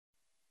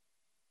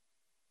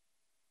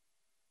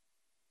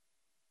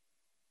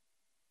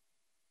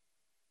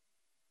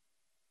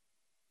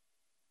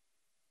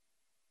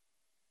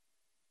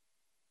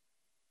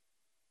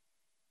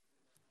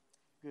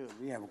Good,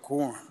 we have a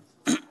quorum.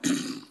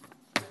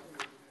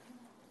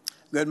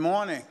 Good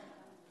morning.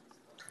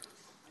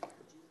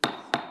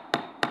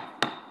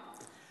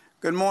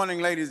 Good morning,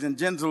 ladies and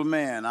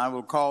gentlemen. I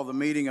will call the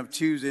meeting of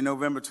Tuesday,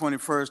 November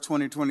 21st,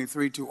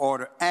 2023 to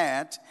order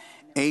at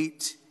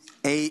 8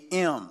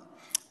 a.m.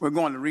 We're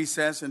going to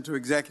recess into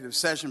executive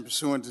session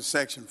pursuant to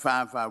section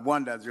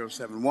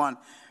 551.071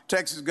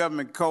 Texas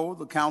Government Code.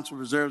 The council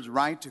reserves the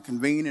right to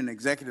convene in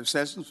executive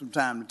sessions from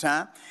time to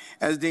time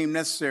as deemed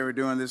necessary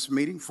during this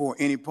meeting for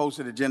any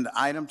posted agenda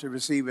item to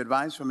receive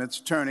advice from its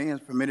attorney as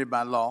permitted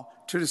by law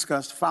to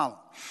discuss the following.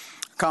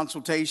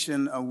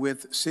 Consultation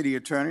with city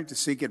attorney to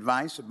seek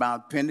advice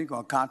about pending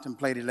or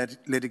contemplated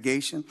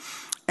litigation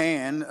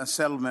and a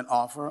settlement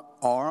offer,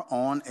 or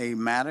on a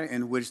matter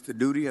in which the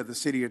duty of the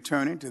city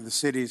attorney to the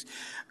city's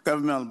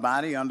governmental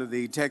body under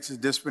the Texas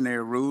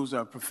disciplinary rules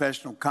of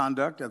professional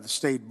conduct of the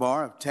State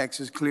Bar of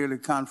Texas clearly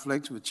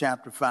conflicts with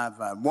Chapter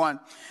 551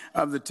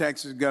 of the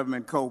Texas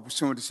Government Code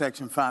pursuant to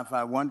Section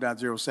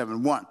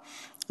 551.071.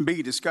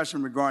 B,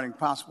 discussion regarding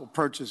possible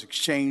purchase,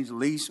 exchange,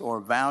 lease, or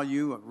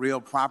value of real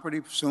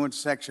property pursuant to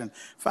Section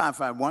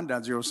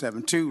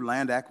 551.072,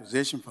 land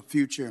acquisition for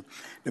future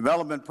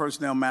development,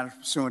 personnel matters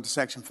pursuant to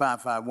Section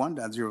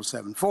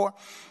 551.074.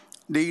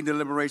 D,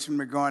 deliberation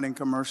regarding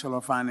commercial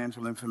or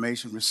financial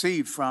information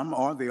received from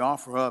or the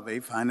offer of a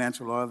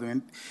financial or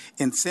other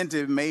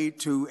incentive made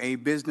to a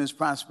business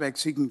prospect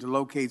seeking to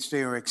locate,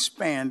 stay, or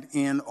expand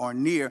in or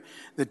near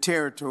the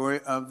territory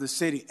of the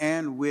city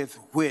and with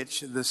which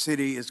the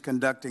city is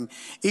conducting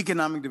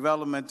economic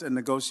development and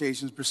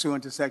negotiations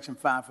pursuant to Section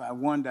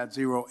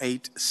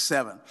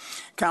 551.087.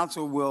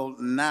 Council will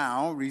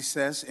now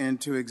recess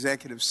into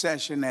executive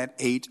session at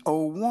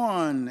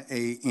 8:01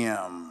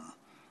 a.m.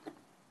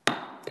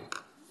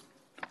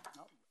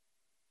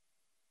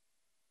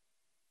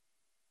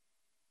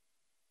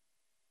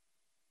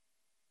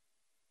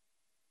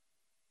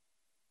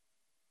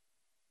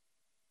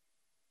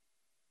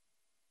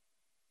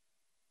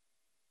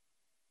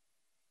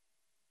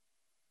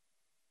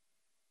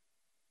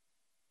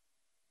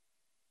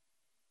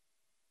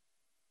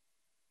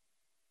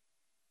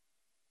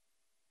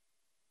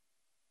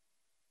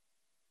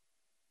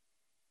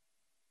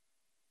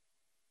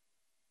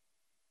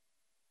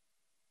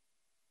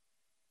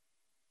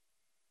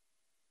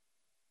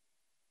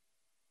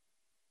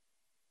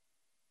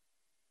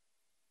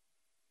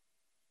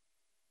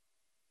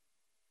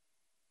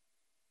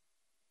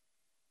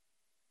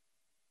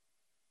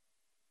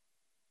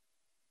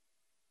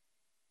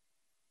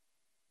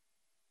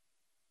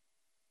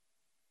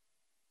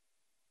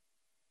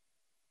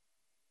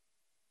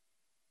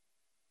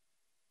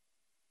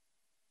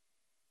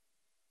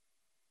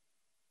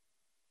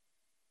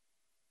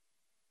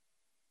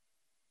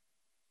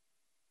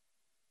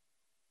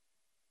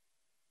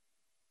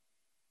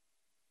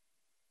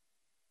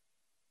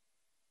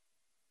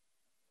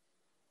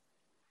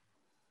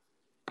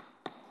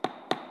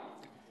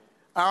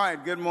 All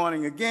right, good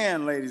morning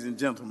again, ladies and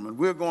gentlemen.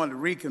 We're going to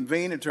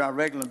reconvene into our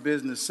regular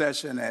business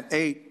session at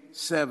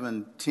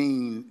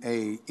 8:17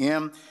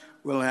 a.m.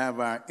 We'll have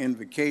our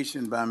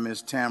invocation by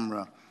Ms.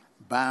 Tamara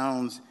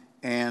Bounds,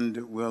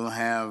 and we'll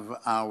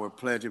have our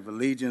Pledge of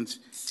Allegiance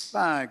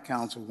by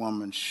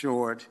Councilwoman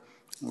Short.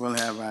 We'll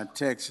have our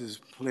Texas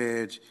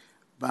Pledge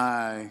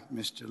by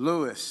Mr.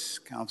 Lewis,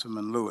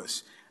 Councilman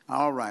Lewis.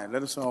 All right,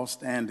 let us all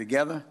stand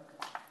together.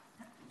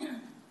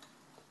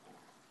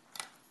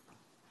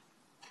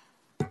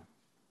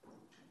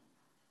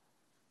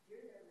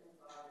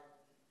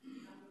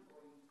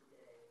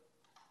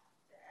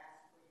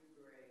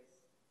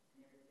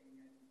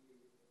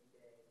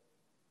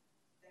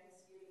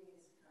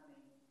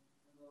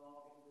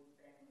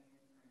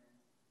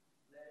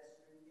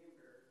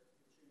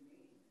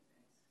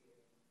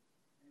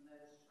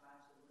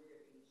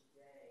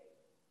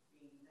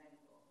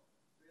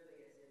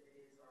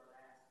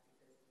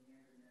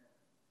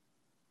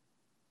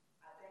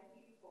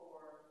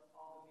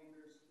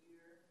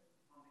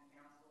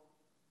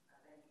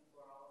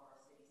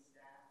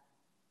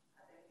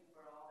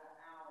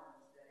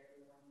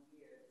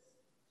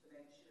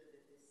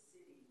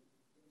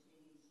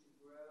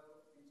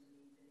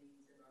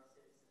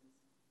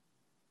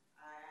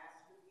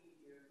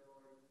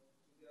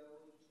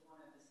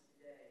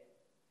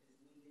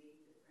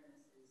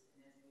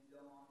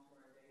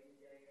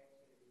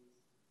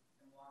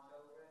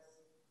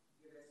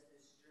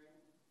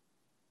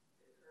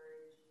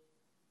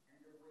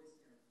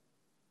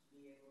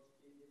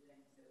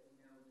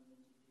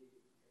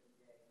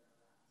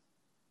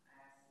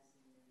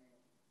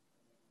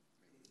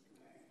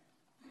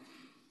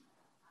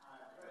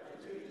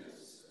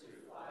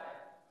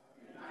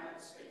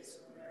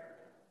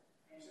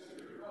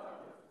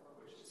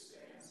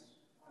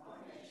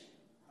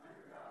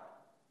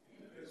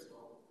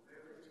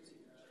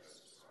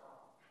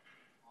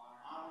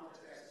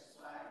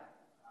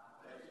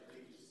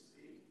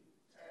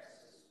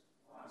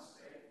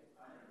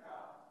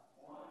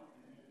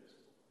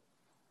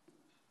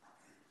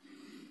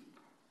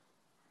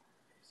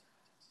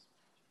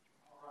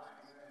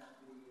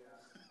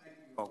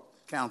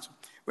 Council.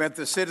 We're at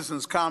the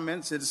citizens'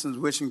 comments, citizens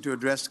wishing to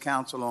address the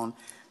council on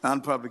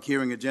non-public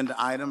hearing agenda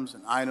items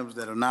and items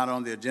that are not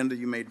on the agenda.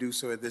 You may do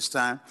so at this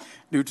time.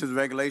 Due to the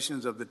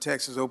regulations of the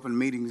Texas Open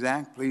Meetings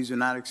Act, please do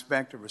not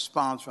expect a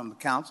response from the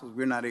council if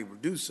we're not able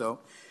to do so.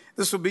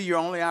 This will be your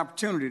only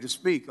opportunity to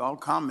speak. All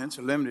comments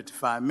are limited to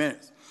 5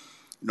 minutes.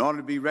 In order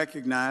to be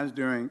recognized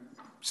during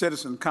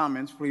citizen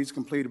comments, please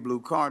complete a blue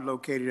card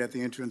located at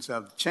the entrance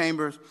of the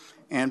chambers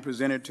and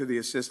present it to the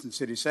Assistant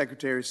City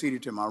Secretary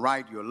seated to my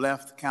right, your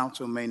left. The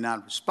council may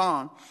not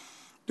respond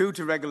due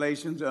to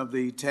regulations of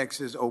the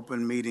Texas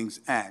Open Meetings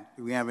Act.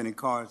 Do we have any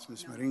cards,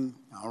 Ms. Marine?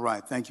 All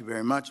right, thank you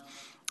very much.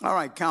 All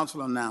right,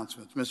 council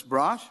announcements. Ms.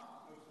 Brosh?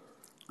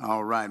 No,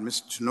 all right,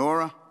 Ms.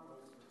 Tenora? No,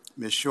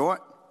 Ms.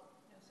 Short?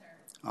 No,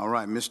 sir. All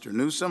right, Mr.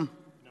 Newsom?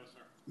 No,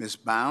 sir. Ms.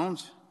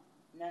 Bounds?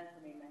 None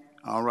for me, Mayor.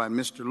 All right,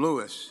 Mr.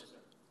 Lewis?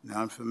 No,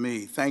 none for me.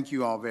 Thank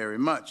you all very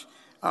much.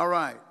 All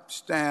right,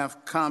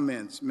 staff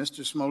comments.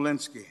 Mr.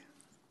 Smolinski.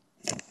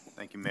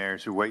 Thank you, Mayor.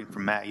 As we're waiting for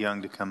Matt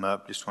Young to come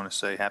up, just want to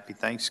say happy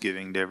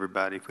Thanksgiving to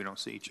everybody if we don't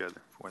see each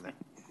other before then.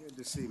 Good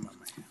to see you, my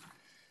man.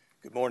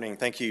 Good morning.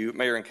 Thank you,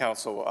 Mayor and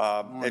Council.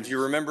 As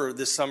you remember,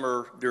 this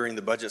summer during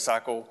the budget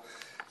cycle,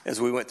 as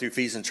we went through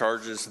fees and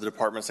charges to the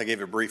departments, I gave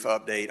a brief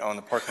update on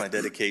the parkland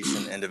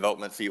dedication and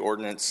development fee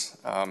ordinance.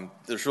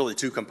 There's really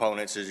two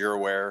components, as you're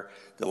aware,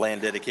 the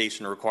land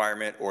dedication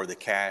requirement or the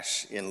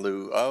cash in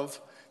lieu of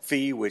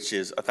fee, which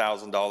is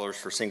 $1,000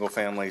 for single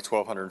family,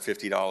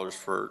 $1,250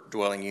 for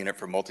dwelling unit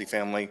for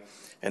multifamily,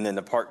 and then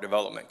the park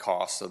development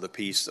cost, so the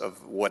piece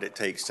of what it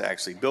takes to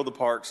actually build the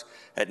parks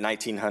at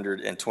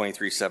 $1,900 and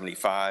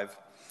 $2,375.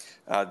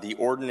 The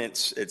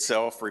ordinance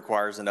itself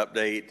requires an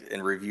update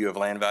and review of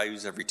land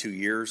values every 2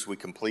 years. We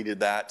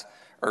completed that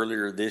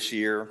earlier this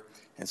year.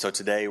 And so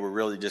today we're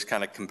really just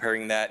kind of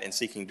comparing that and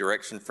seeking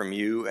direction from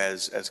you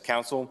as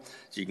council.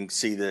 So you can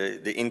see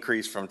the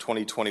increase from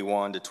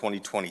 2021 to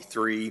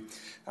 2023.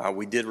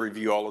 We did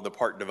review all of the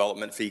park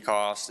development fee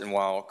costs, and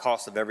while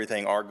costs of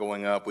everything are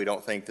going up, we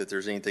don't think that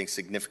there's anything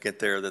significant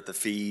there that the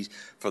fees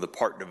for the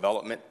park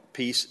development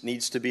piece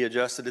needs to be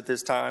adjusted at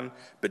this time,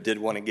 but did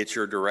want to get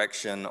your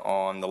direction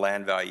on the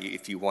land value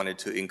if you wanted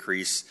to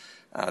increase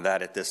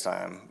that at this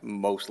time.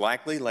 Most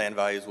likely land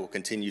values will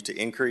continue to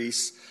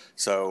increase,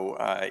 so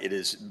it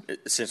is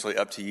essentially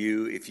up to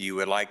you if you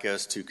would like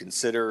us to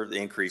consider the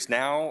increase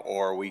now,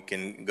 or we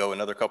can go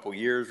another couple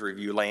years,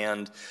 review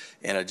land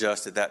and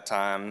adjust at that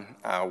time.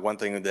 One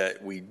thing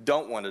that we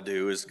don't want to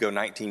do is go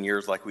 19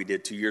 years like we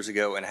did 2 years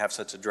ago and have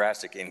such a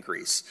drastic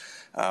increase.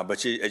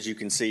 But as you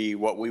can see,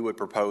 what we would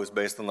propose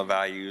based on the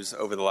values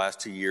over the last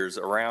 2 years,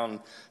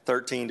 around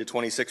 13 to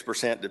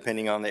 26%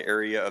 depending on the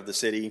area of the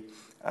city.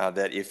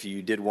 That if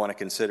you did want to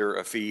consider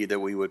a fee, that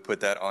we would put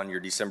that on your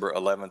December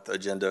 11th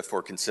agenda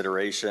for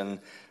consideration.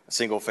 A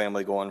single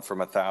family going from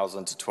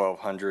 $1,000 to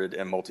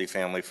 $1,200 and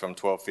multifamily from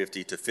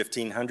 $1,250 to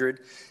 $1,500.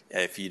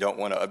 If you don't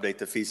want to update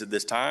the fees at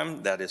this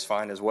time, that is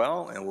fine as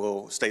well, and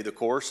we'll stay the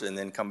course and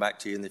then come back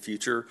to you in the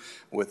future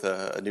with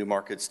a new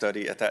market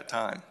study at that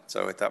time.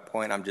 So at that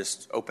point, I'm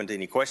just open to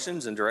any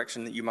questions and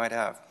direction that you might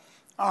have.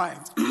 All right.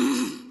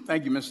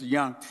 Thank you, Mr.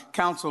 Young.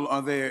 Council,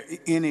 are there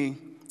any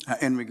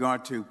in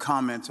regard to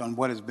comments on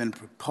what has been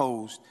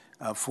proposed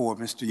for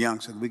Mr. Young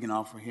so that we can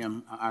offer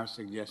him our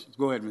suggestions?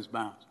 Go ahead, Ms.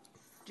 Bounds.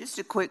 Just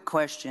a quick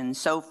question.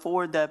 So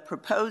for the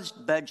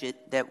proposed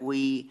budget that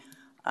we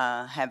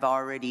have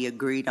already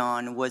agreed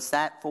on, was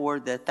that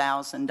for the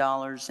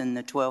 $1,000 and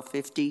the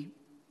 $1,250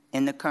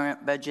 in the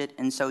current budget?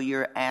 And so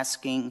you're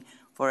asking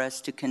for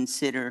us to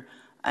consider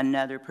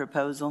another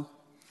proposal?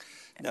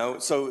 No,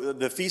 so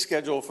the fee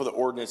schedule for the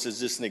ordinance is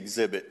just an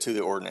exhibit to the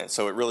ordinance,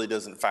 so it really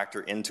doesn't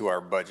factor into our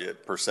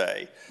budget per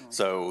se.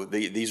 So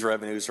these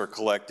revenues are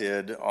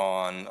collected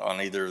on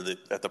either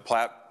at the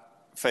plat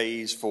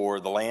phase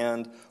for the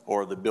land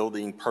or the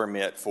building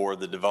permit for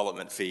the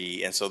development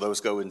fee, and so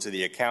those go into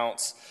the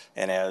accounts,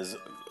 and as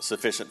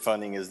sufficient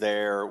funding is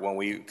there when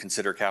we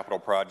consider capital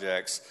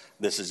projects,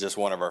 this is just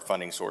one of our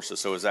funding sources,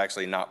 so it's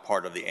actually not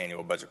part of the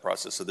annual budget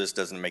process, so this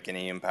doesn't make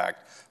any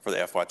impact for the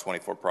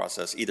FY24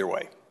 process either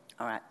way.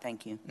 All right,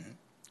 thank you.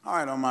 Mm-hmm. All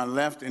right, on my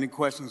left, any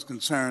questions,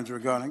 concerns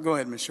regarding? Go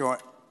ahead, Ms.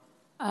 Short.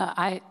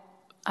 I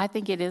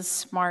think it is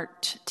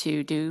smart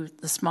to do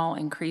the small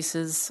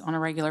increases on a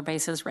regular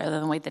basis rather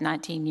than wait the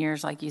 19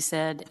 years, like you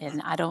said.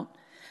 And I don't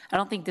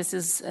think this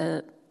is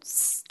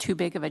too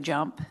big of a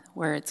jump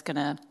where it's going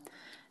to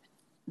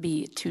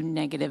be too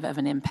negative of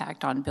an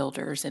impact on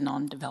builders and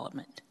on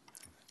development.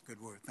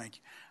 Good word, thank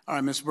you. All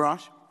right, Ms.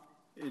 Brosh.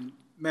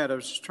 Matt, I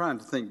was just trying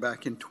to think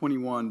back in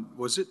 21,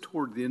 was it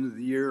toward the end of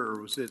the year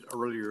or was it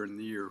earlier in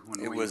the year? When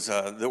it was,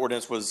 the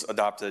ordinance was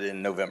adopted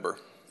in November.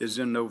 It's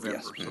in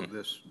November, yes. So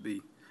this would be,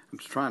 I'm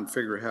just trying to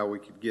figure out how we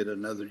could get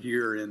another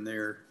year in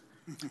there.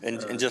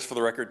 And just for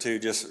the record too,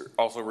 just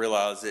also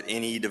realize that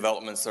any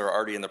developments that are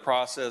already in the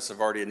process,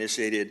 have already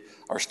initiated,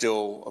 are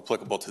still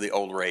applicable to the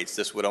old rates.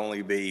 This would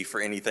only be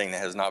for anything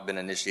that has not been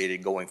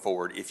initiated going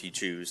forward if you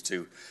choose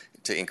to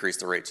increase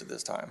the rates at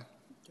this time.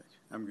 Okay,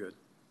 I'm good.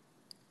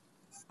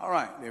 All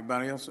right,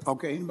 everybody else?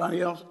 Okay, anybody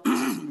else?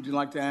 Would you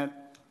like to add?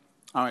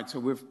 All right, so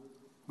we're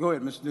Go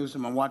ahead, Mr.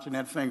 Newsom. I'm watching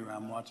that finger.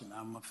 I'm a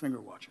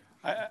finger watcher.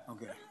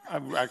 Okay. I'll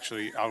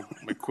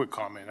make a quick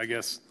comment. I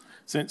guess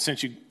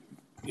since you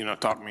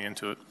talked me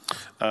into it,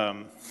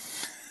 I'm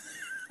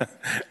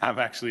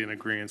actually in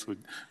agreement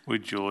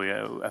with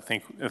Julia. I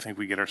think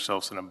we get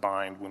ourselves in a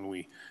bind when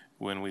we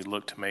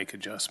look to make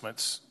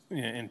adjustments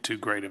in too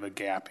great of a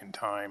gap in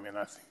time, and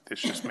I think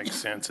this just makes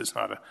sense. It's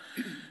not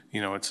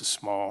it's a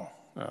small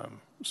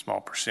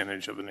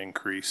percentage of an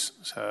increase,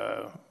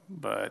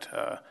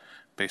 but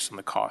based on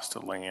the cost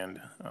of land,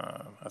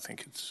 I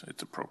think it's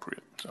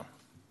appropriate. So.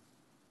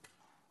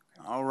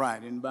 All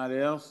right. Anybody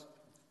else?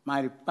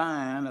 Mighty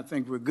fine. I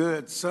think we're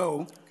good.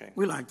 So Okay.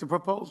 we like the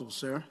proposal,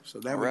 sir. So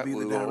that All would right, be the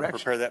we will direction.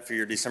 prepare that for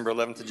your December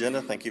 11th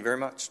agenda. Thank you very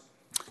much.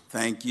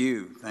 Thank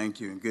you. Thank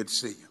you. And good to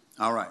see you.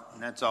 All right.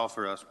 And that's all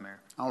for us, Mayor.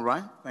 All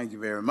right. Thank you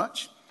very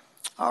much.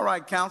 All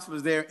right, council,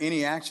 is there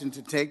any action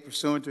to take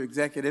pursuant to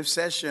executive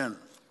session?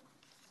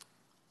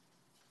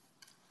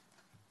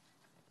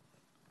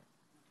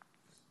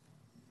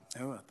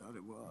 Oh, I thought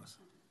it was.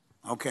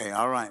 Okay,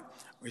 all right.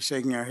 We're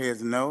shaking our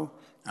heads no.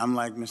 I'm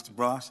like Mr.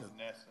 Bross.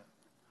 Vanessa,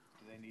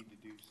 do they need to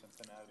do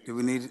something out of Do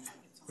we need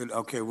it?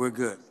 Okay, we're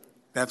good.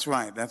 That's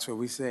right. That's what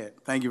we said.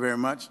 Thank you very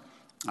much.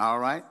 All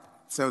right.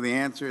 So the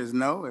answer is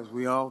no, as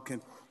we all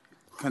can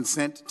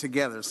consent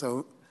together.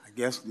 So I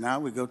guess now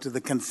we go to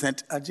the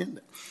consent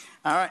agenda.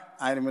 All right,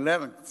 item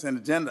 11, consent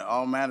agenda.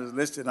 All matters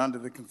listed under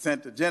the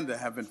consent agenda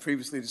have been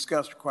previously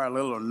discussed, require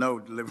little or no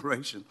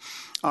deliberation,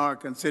 are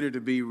considered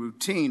to be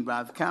routine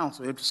by the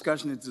council. If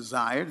discussion is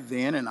desired,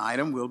 then an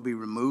item will be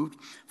removed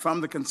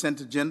from the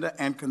consent agenda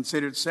and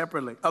considered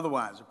separately.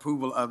 Otherwise,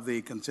 approval of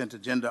the consent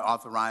agenda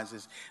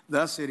authorizes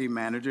the city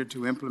manager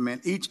to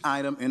implement each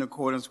item in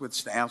accordance with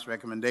staff's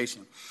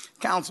recommendation.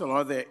 Council,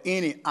 are there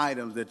any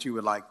items that you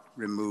would like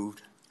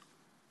removed?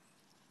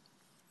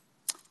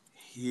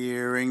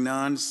 Hearing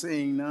none,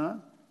 seeing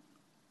none.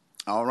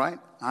 All right,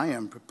 I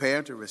am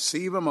prepared to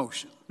receive a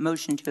motion.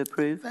 Motion to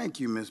approve. Thank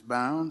you, Ms.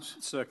 Bounds.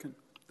 Second.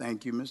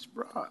 Thank you, Mr.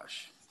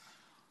 Brosh.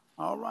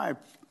 All right,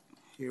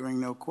 hearing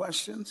no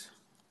questions,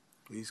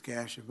 please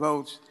cast your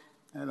votes.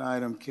 That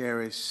item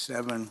carries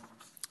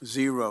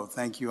 7-0.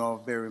 Thank you all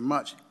very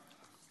much.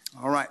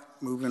 All right,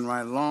 moving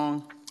right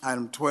along.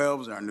 Item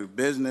 12 is our new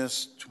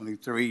business,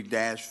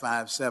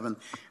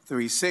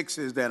 23-5736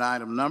 is that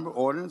item number.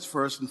 Ordinance,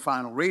 first and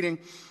final reading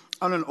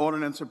on an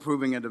ordinance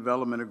approving a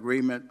development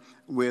agreement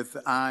with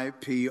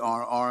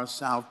IPRR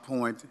South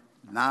Point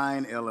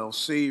 9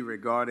 LLC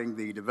regarding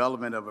the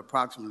development of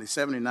approximately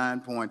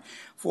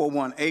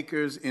 79.41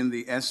 acres in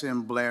the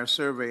S.M. Blair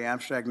Survey,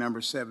 abstract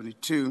number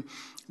 72,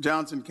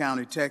 Johnson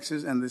County,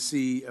 Texas, and the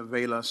C.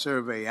 Avila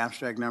Survey,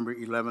 abstract number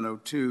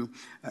 1102,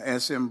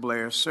 S.M.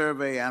 Blair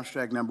Survey,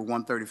 abstract number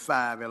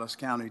 135, Ellis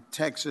County,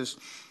 Texas,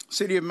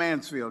 City of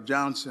Mansfield,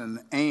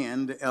 Johnson,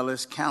 and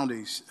Ellis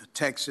Counties,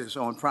 Texas,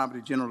 on property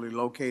generally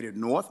located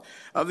north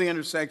of the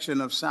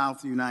intersection of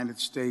South United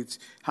States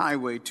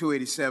Highway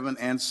 287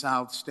 and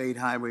South State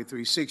Highway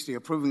 360,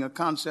 approving a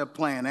concept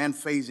plan and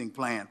phasing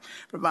plan,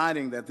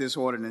 providing that this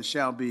ordinance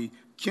shall be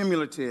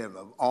cumulative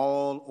of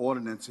all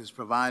ordinances,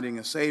 providing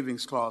a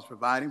savings clause,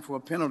 providing for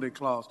a penalty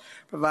clause,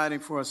 providing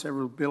for a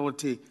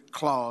severability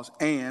clause,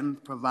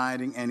 and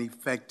providing an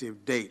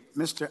effective date.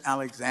 Mr.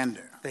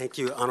 Alexander. Thank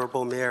you,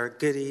 Honorable Mayor.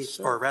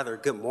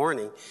 Good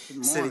morning,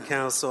 City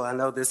Council. I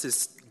know this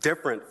is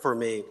different for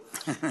me.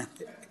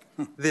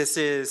 This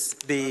is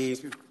the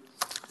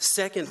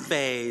second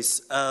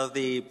phase of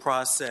the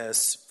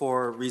process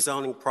for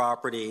rezoning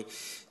property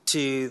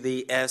to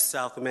the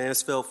South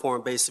Mansfield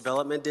Form-Based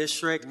Development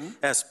District.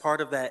 As part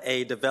of that,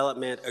 a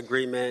development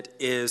agreement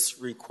is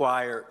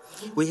required.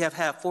 We have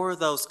had 4 of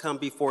those come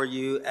before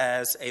you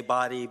as a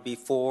body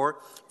before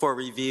for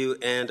review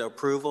and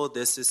approval.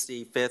 This is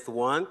the 5th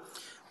one.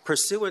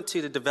 Pursuant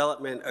to the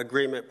development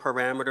agreement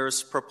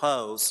parameters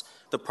proposed,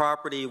 the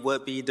property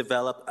would be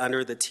developed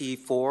under the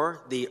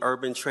T4, the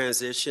Urban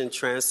Transition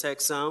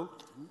Transect Zone.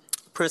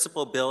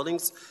 Principal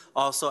buildings,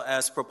 also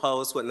as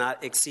proposed, would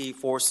not exceed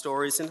 4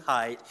 stories in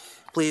height.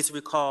 Please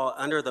recall,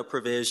 under the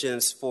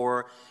provisions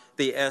for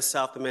the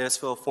South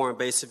Mansfield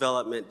Form-Based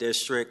Development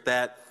District,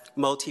 that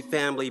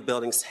multifamily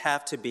buildings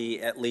have to be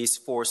at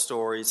least 4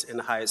 stories in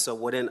height, so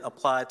wouldn't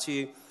apply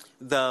to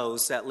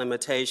those, that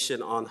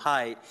limitation on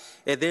height.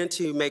 And then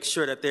to make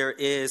sure that there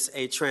is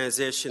a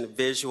transition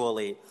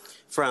visually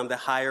from the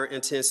higher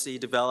intensity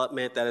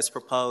development that is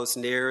proposed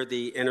near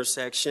the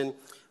intersection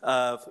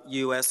of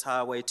U.S.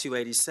 Highway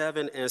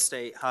 287 and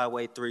State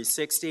Highway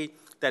 360,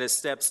 that it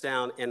steps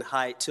down in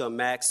height to a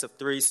max of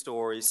 3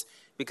 stories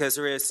because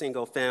there is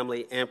single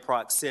family and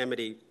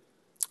proximity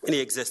in the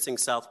existing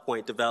South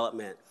Point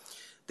development.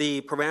 The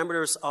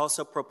parameters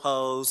also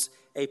propose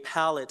a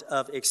palette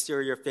of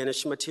exterior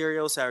finish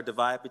materials that are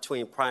divided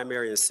between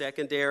primary and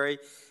secondary,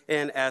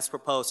 and as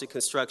proposed, the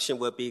construction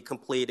will be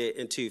completed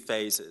in 2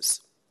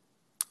 phases.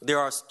 There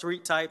are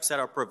street types that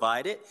are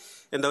provided,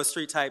 and those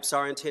street types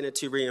are intended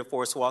to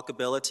reinforce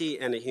walkability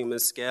and a human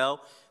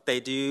scale.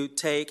 They do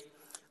take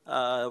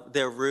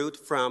their root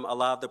from a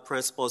lot of the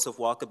principles of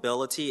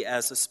walkability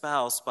as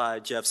espoused by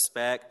Jeff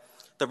Speck.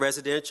 The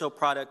residential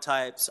product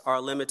types are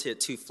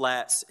limited to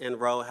flats and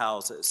row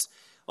houses.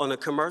 On the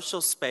commercial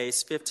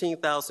space,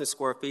 15,000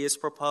 square feet is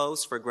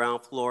proposed for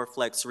ground floor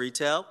flex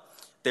retail.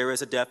 There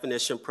is a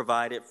definition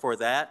provided for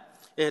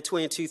that. And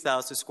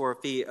 22,000 square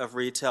feet of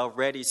retail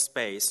ready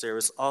space. There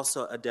is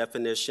also a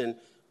definition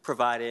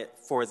provided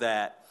for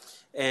that.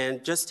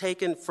 And just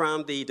taken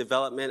from the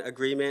development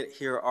agreement,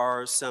 here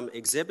are some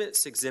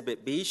exhibits.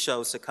 Exhibit B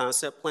shows the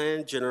concept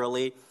plan,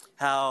 generally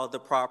how the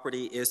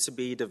property is to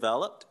be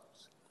developed.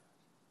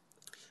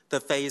 The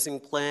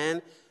phasing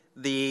plan,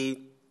 the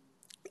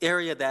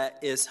area that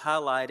is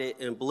highlighted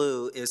in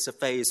blue is the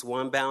Phase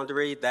 1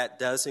 boundary. That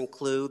does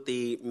include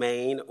the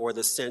main or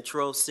the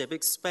central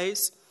civic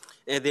space.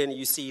 And then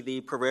you see the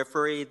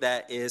periphery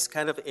that is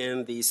kind of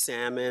in the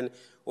salmon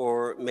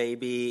or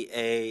maybe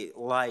a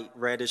light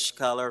reddish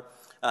color,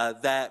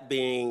 that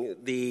being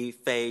the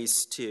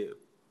Phase 2.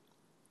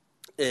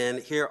 And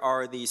here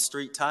are the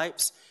street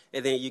types.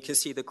 And then you can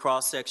see the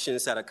cross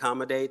sections that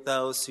accommodate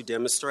those to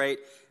demonstrate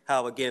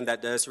how, again,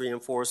 that does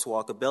reinforce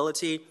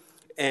walkability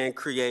and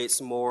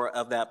creates more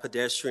of that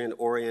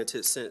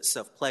pedestrian-oriented sense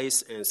of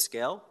place and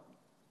scale.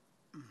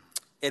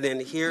 And then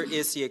here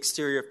is the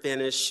exterior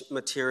finish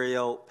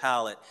material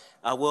palette.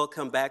 I will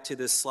come back to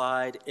this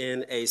slide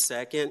in a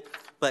second,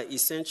 but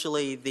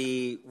essentially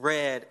the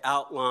red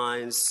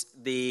outlines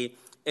the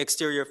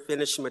exterior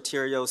finish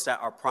materials that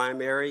are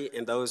primary,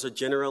 and those are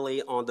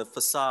generally on the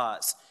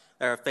facades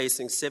that are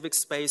facing civic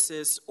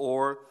spaces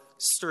or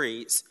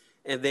streets.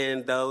 And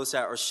then those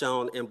that are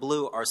shown in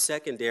blue are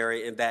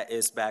secondary, and that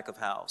is back of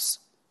house.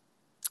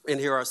 And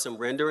here are some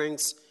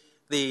renderings.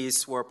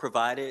 These were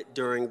provided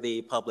during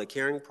the public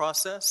hearing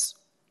process.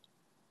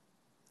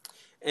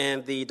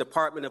 And the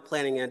Department of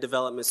Planning and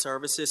Development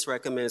Services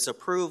recommends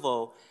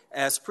approval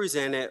as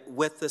presented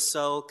with the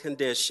sole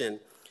condition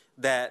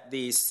that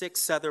the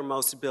 6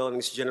 southernmost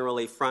buildings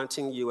generally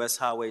fronting U.S.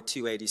 Highway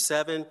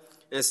 287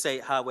 and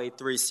State Highway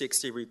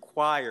 360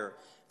 require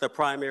the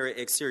primary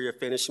exterior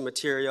finishing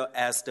material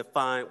as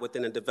defined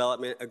within a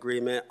development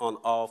agreement on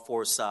all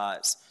 4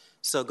 sides.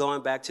 So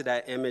going back to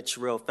that image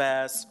real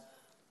fast,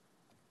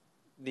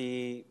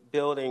 the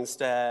buildings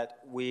that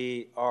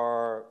we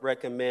are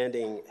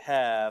recommending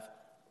have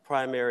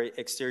primary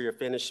exterior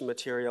finishing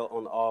material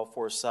on all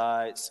 4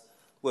 sides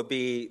would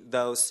be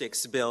those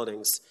 6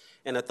 buildings.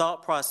 And the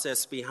thought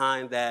process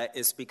behind that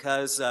is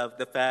because of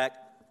the fact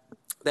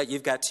that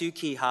you've got 2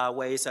 key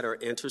highways that are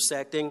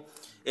intersecting.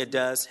 It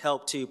does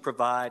help to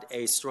provide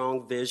a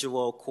strong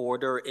visual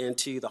corridor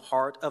into the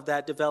heart of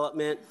that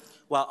development,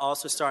 while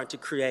also starting to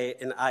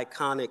create an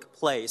iconic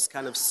place,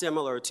 kind of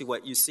similar to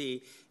what you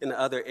see in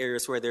other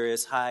areas where there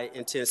is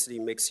high-intensity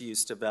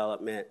mixed-use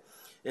development.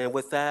 And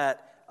with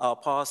that, I'll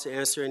pause to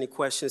answer any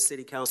questions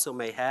City Council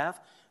may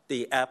have.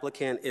 The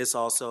applicant is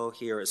also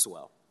here as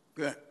well.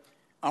 Good.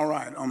 All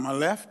right. On my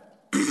left,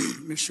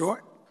 Ms.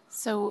 Short.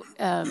 So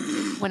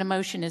when a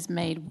motion is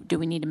made, do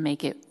we need to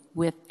make it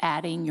with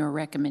adding your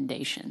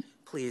recommendation?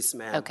 Please,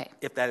 ma'am. Okay.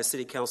 If that is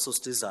City Council's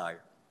desire.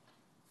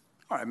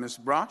 All right,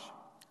 Mr. Brosh.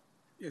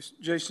 Yes,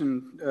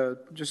 Jason,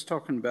 just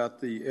talking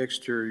about the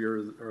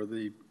exterior or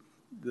the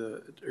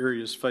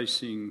areas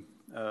facing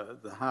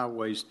the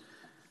highways,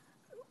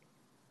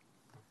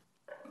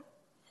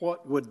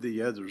 what would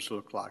the others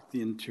look like,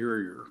 the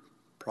interior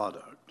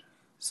product?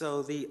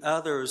 So the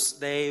others,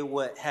 they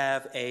would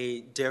have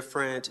a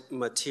different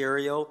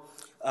material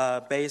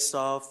based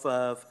off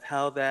of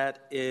how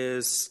that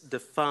is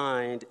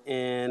defined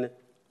in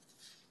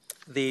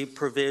the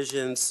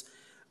provisions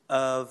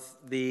of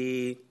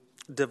the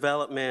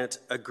development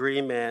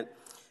agreement,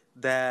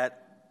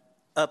 that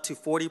up to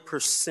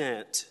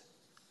 40%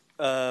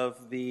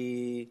 of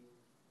the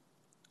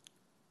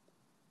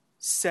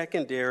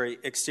secondary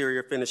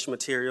exterior finish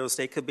materials,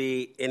 they could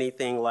be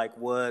anything like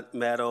wood,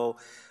 metal,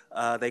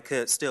 they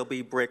could still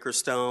be brick or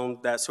stone,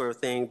 that sort of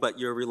thing, but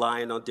you're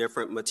relying on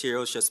different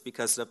materials just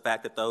because of the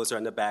fact that those are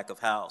in the back of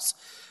house.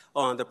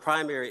 On the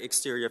primary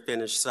exterior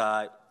finish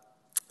side,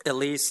 at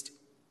least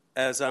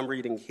as I'm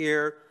reading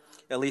here,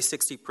 at least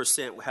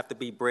 60% will have to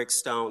be brick,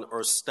 stone,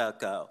 or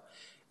stucco.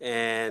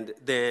 And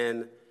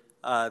then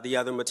the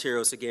other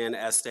materials, again,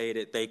 as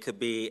stated, they could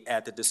be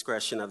at the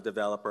discretion of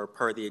developer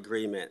per the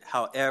agreement.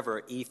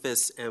 However,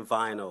 EIFS and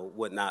vinyl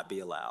would not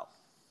be allowed.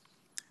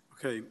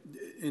 Okay,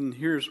 and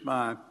here's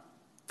my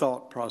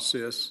thought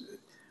process.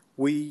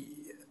 We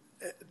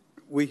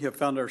have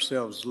found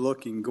ourselves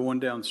going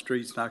down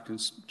streets, and I can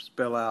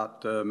spell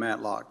out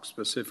Matlock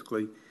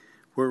specifically,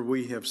 where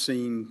we have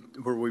seen,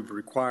 where we've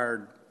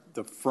required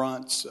the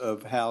fronts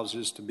of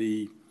houses to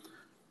be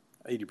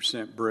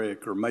 80%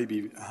 brick or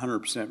maybe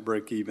 100%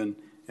 brick even,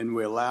 and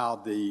we allow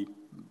the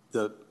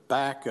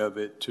back of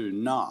it to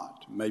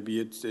not. Maybe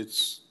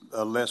it's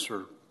a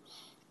lesser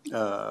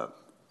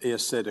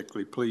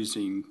aesthetically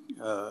pleasing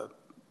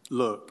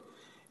look.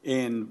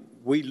 And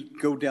we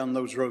go down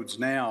those roads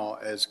now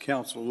as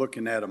council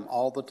looking at them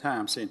all the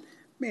time saying,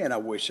 man, I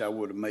wish I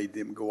would have made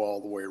them go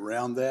all the way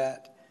around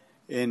that.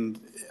 And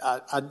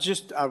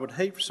I would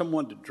hate for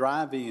someone to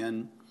drive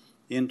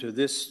into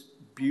this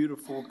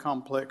beautiful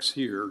complex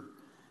here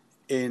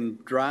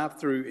and drive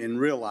through and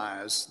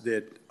realize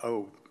that,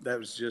 oh, that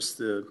was just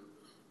the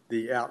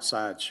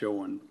outside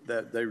showing,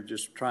 that they were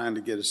just trying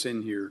to get us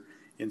in here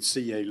and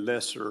see a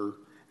lesser,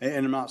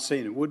 and I'm not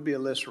saying it would be a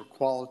lesser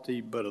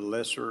quality, but a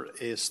lesser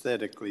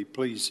aesthetically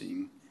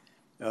pleasing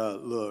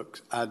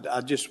look.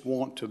 I just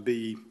want to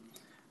be,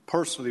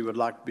 personally would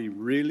like to be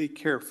really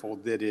careful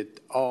that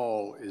it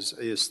all is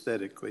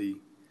aesthetically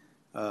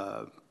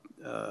up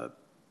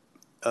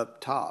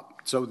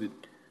top, so that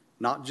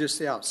not just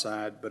the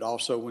outside, but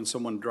also when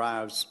someone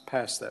drives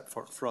past that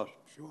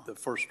the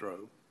first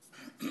row.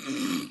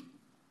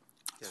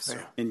 Yes,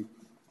 sir. And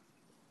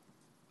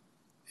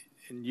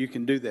you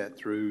can do that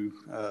through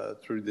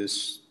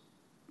this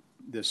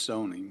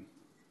zoning.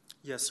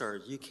 Yes,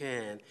 sir, you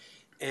can.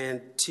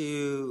 And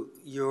to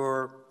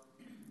your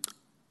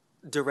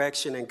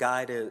direction and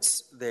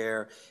guidance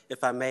there,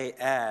 if I may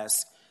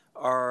ask,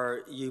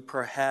 are you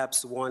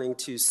perhaps wanting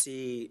to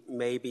see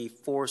maybe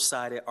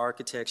four-sided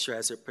architecture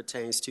as it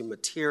pertains to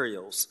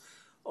materials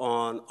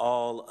on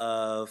all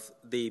of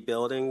the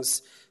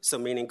buildings? So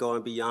meaning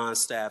going beyond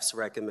staff's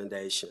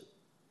recommendation,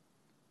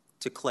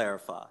 to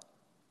clarify.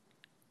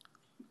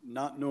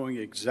 Not knowing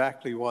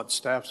exactly what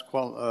staff's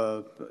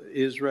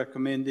is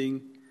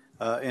recommending,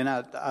 and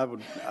I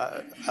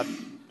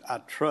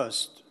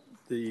trust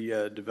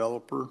the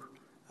developer.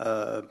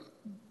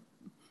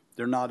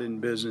 They're not in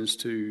business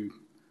to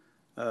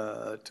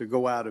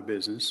go out of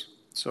business,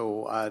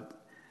 so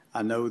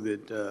I know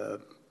that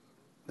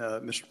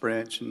Mr.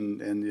 Branch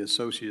and the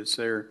associates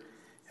there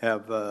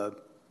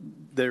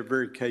they're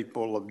very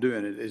capable of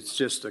doing it. It's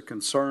just a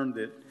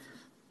concern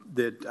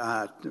that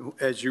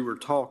as you were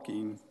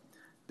talking,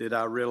 that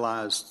I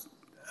realized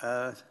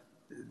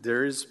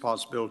there is a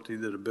possibility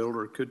that a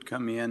builder could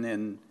come in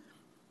and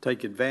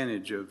take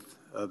advantage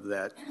of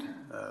that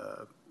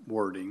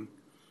wording.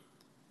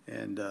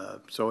 And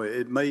so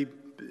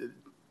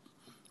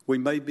we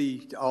may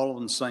be all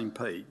on the same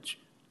page.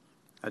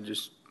 I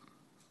just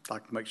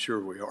like to make sure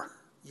we are.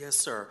 Yes,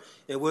 sir.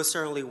 And we'll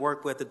certainly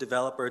work with the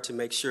developer to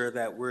make sure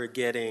that we're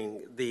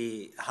getting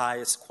the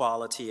highest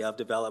quality of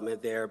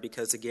development there,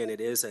 because again, it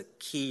is a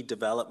key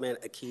development,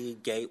 a key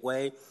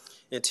gateway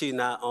into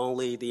not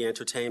only the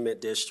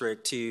entertainment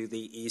district to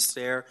the east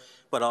there,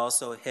 but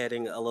also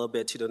heading a little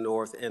bit to the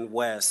north and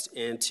west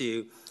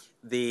into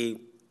the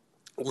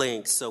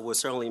links. So we'll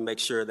certainly make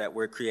sure that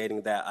we're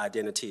creating that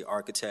identity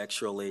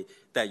architecturally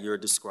that you're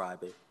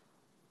describing.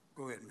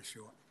 Go ahead, Ms.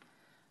 Short.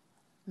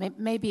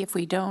 Maybe if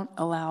we don't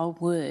allow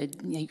wood,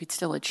 you could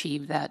still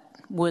achieve that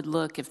wood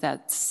look if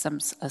that's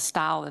a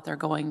style that they're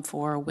going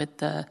for with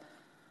the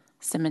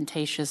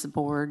cementatious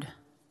board.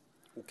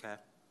 Okay.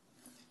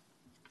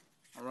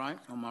 All right,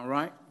 on my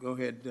right, go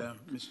ahead,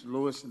 Mr.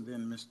 Lewis, and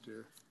then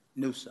Mr.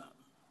 Newsom.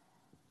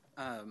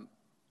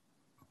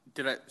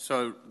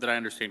 So did I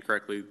understand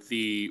correctly,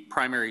 the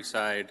primary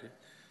side,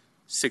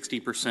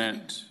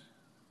 60%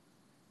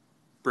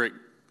 brick,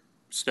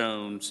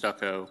 stone,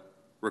 stucco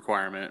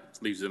requirement,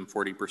 leaves them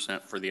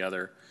 40% for the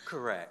other?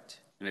 Correct.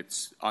 And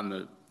it's on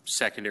the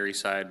secondary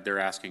side, they're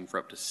asking for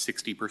up to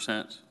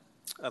 60%?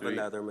 Of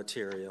another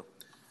material.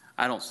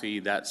 I don't see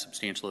that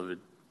substantial of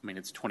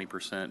it's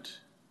 20%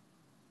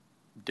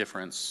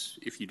 difference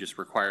if you just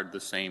required the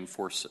same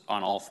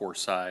on all four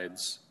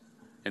sides,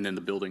 and then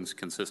the building's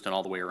consistent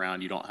all the way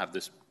around. You don't have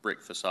this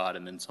brick facade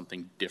and then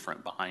something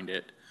different behind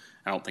it.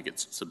 I don't think it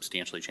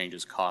substantially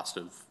changes cost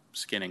of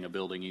skinning a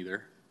building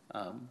either.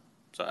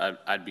 So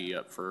I'd be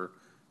up for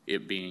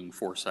it being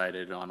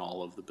four-sided on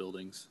all of the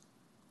buildings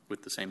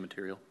with the same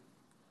material.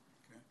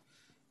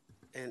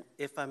 And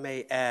if I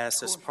may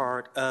ask, as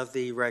part of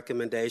the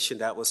recommendation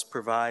that was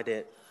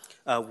provided,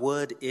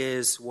 wood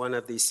is one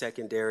of the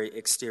secondary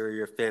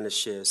exterior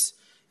finishes.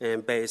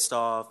 And based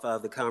off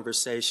of the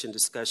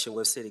discussion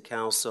with City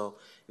Council,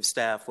 if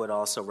staff would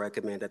also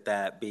recommend that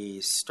that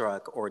be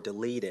struck or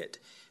deleted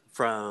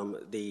from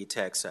the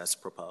text as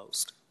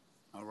proposed.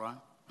 All right,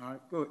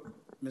 go ahead.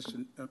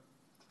 Mr.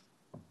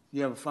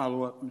 You have a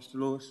follow-up, Mr.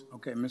 Lewis?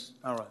 Okay,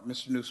 all right,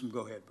 Mr. Newsom,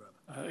 go ahead,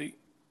 brother.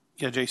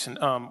 Yeah, Jason,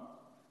 on,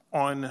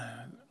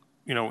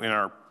 in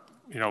our,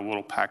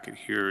 little packet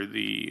here,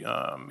 the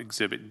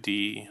Exhibit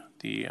D,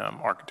 the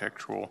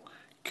architectural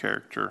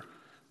character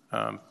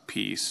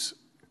piece,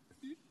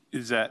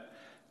 is that,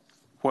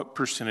 what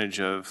percentage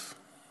of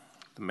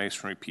the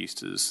masonry piece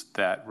does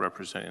that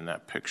represent in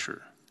that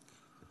picture?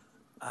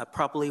 I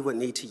probably would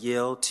need to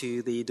yield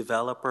to the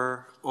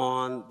developer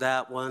on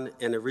that one.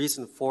 And the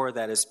reason for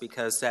that is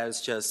because that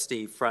is just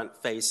the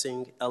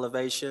front-facing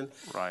elevation,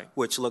 right,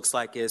 which looks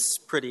like it's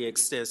pretty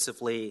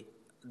extensively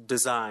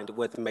designed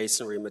with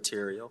masonry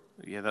material.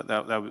 Yeah,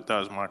 that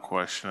was my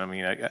question.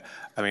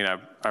 I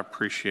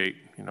appreciate,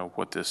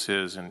 what this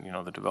is and,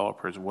 the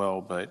developer as well,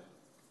 but,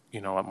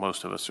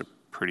 most of us are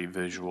pretty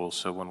visual.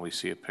 So when we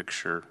see a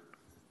picture,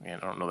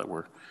 and I don't know that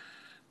we're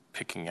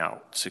picking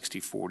out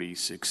 60-40,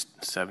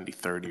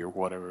 70-30 or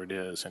whatever it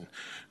is, and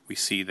we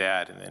see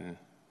that, and then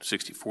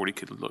 60-40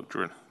 could look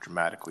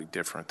dramatically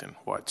different than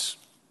what's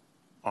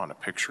on a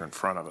picture in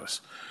front of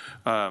us.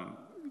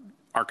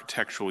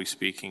 architecturally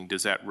speaking,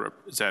 is that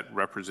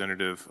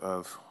representative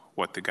of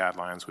what the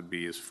guidelines would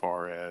be as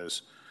far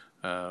as,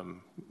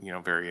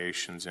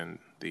 variations in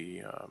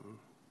the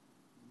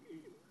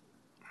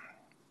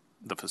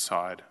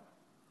facade?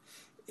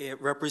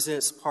 It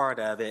represents part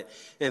of it,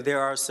 and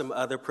there are some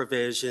other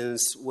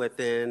provisions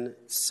within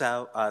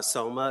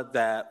SOMA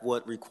that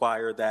would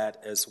require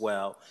that as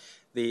well.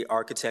 The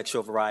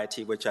architectural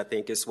variety, which I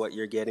think is what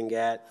you're getting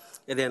at.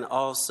 And then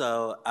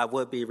also, I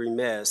would be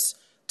remiss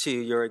to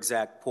your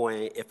exact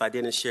point if I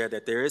didn't share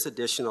that there is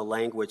additional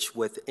language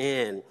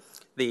within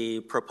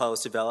the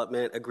proposed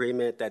development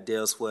agreement that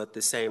deals with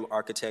the same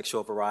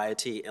architectural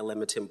variety and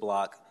limiting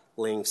block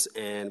lengths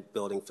and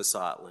building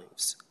facade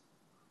lengths.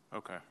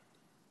 Okay.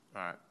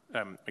 All right.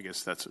 I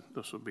guess this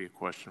would be a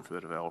question for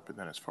the developer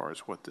then as far as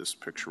what this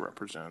picture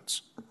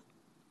represents.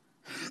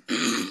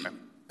 Okay.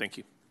 Thank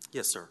you.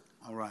 Yes, sir.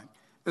 All right.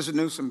 Mr.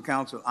 Newsom,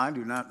 counsel, I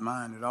do not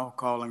mind at all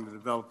calling the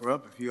developer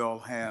up if you all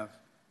have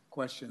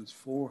questions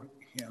for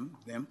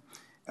them.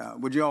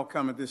 Would you all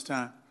come at this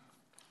time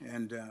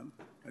and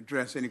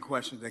address any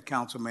questions that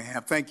council may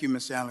have? Thank you,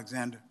 Mr.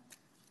 Alexander.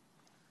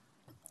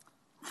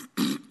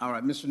 All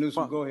right, Mr.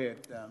 Newsom, go ahead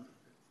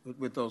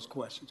with those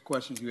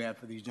questions you have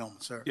for these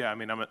gentlemen, sir. Yeah, I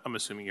mean, I'm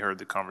assuming you heard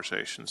the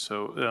conversation.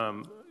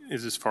 So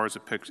is as far as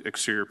the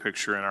exterior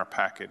picture in our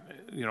packet,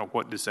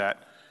 what does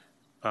that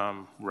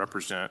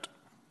represent?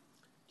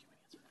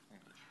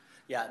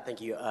 Yeah,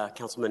 thank you,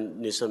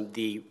 Councilman Newsom.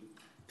 The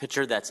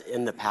picture that's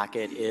in the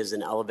packet is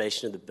an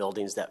elevation of the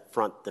buildings that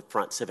front the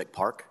front Civic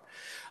Park.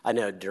 I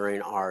know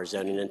during our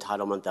zoning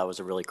entitlement, that was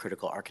a really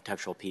critical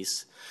architectural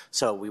piece.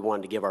 So we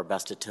wanted to give our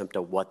best attempt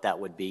at what that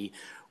would be.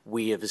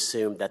 We have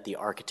assumed that the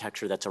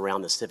architecture that's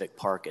around the Civic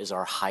Park is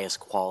our highest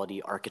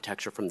quality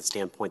architecture from the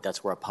standpoint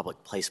that's where our public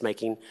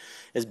placemaking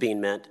is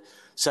being meant.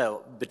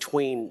 So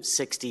between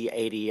 60,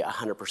 80,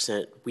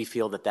 100%, we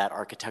feel that that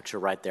architecture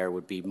right there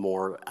would be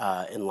more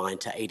in line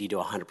to 80 to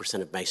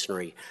 100% of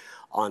masonry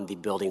on the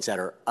buildings that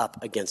are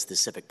up against the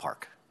Civic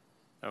Park.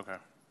 Okay.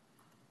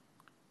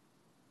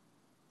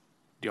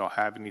 Do y'all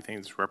have anything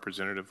that's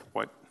representative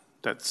of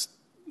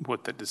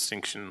what that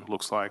distinction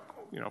looks like,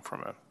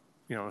 from a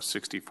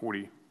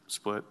 60-40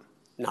 split?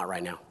 Not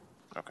right now.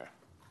 Okay.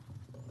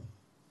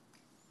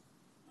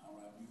 All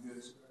right, you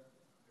good, sir?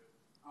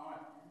 All right,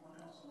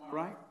 anyone else? All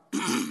right.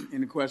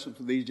 Any questions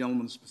for these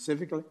gentlemen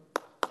specifically?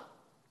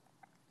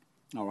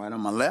 All right, on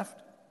my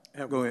left.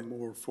 Go ahead.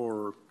 More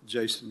for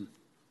Jason.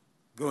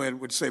 Go ahead.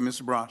 What'd you say,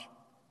 Mr. Brosh?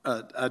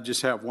 I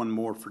just have one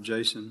more for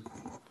Jason.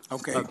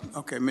 Okay.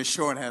 Okay. Ms.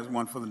 Short has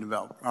one for the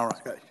developer. All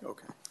right.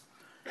 Okay.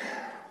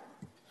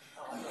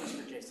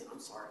 Mr. Jason, I'm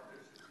sorry.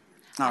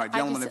 All right,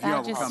 gentlemen, if you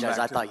all will come back.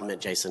 I thought you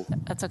meant Jason.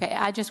 That's okay.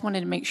 I just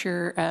wanted to make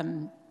sure,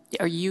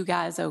 are you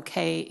guys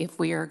okay if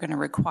we are going to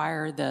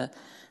require the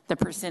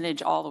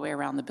percentage all the way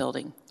around the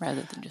building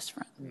rather than just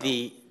front?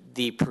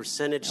 The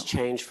percentage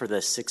change for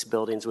the 6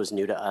 buildings was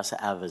new to us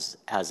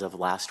as of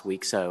last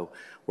week, so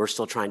we're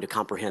still trying to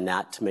comprehend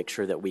that to make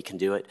sure that we can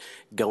do it.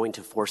 Going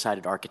to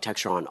 4-sided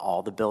architecture on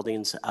all the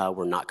buildings,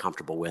 we're not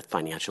comfortable with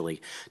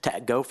financially. To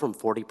go from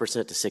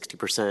 40% to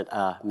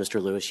 60%,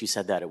 Mr. Lewis, you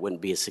said that it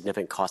wouldn't be a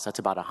significant cost. That's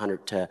about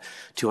 $100,000 to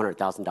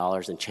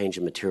 $200,000 in change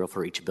in material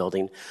for each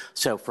building.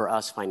 So for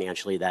us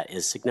financially, that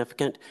is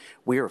significant.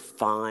 We are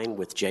fine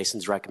with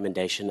Jason's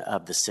recommendation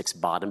of the 6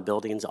 bottom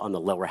buildings on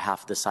the lower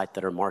half of the site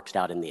that are marked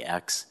out in the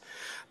X,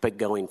 but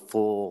going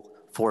full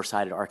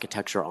 4-sided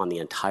architecture on the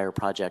entire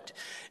project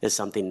is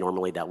something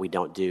normally that we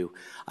don't do.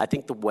 I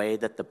think the way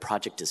that the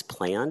project is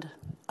planned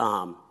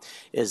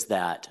is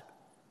that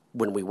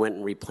when we went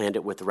and replanned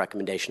it with the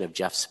recommendation of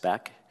Jeff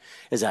Speck,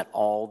 is that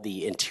all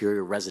the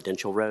interior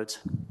residential roads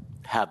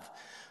have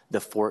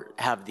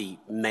the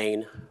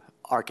main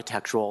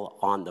architectural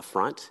on the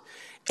front,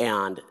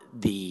 and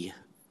the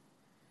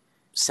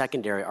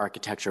secondary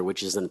architecture,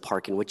 which is in the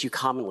parking, which you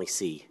commonly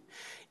see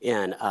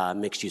in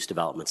mixed-use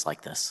developments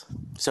like this.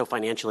 So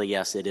financially,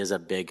 yes, it is a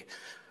big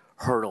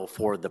hurdle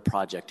for the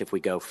project if we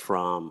go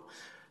from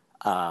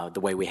the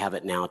way we have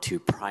it now to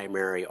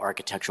primary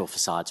architectural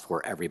facades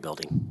for every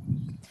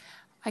building.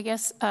 I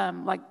guess,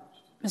 like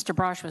Mr.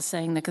 Brosh was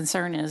saying, the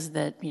concern is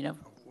that,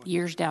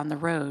 years down the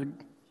road,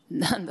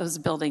 those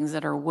buildings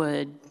that are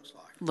wood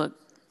look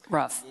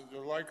rough. The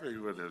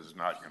likelihood is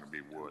not going to be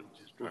wood.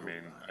 I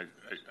mean,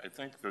 I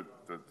think that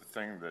the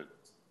thing that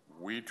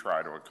we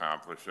try to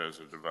accomplish as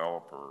a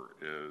developer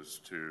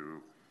is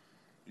to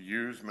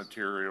use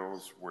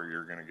materials where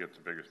you're going to get the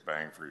biggest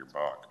bang for your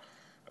buck.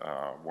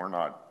 We're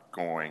not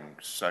going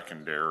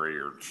secondary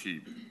or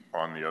cheap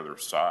on the other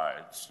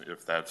sides,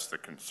 if that's the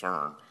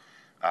concern.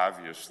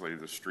 Obviously,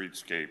 the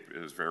streetscape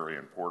is very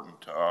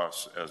important to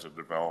us as a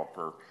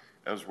developer,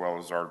 as well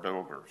as our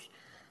builders.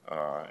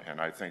 And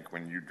I think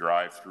when you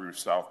drive through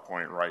South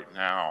Point right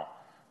now,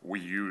 we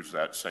use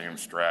that same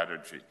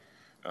strategy.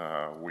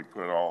 We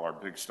put all our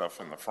big stuff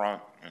in the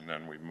front, and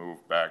then we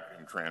moved back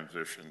and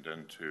transitioned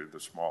into the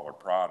smaller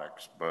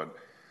products. But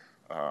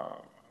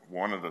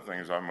one of the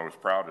things I'm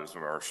most proud is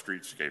of our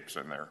streetscapes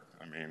in there.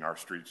 I mean, our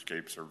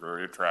streetscapes are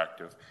very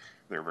attractive.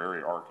 They're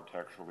very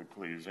architecturally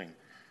pleasing.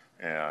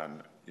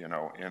 And, you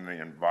know, in the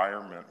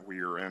environment we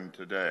are in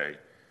today,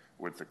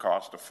 with the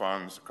cost of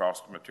funds, the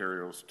cost of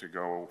materials, to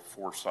go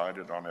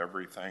four-sided on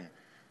everything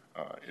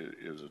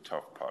is a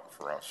tough putt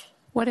for us.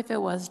 What if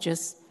it was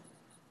just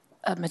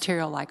a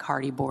material like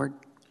hardy board?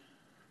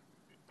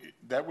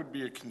 That would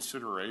be a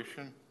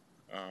consideration,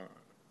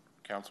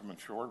 Councilman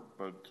Short,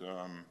 but,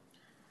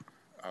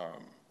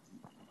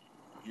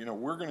 you know,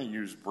 we're going to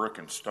use brick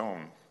and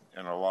stone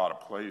in a lot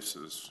of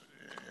places,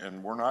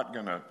 and we're not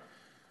going to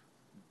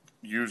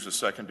use a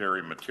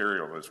secondary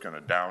material that's going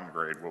to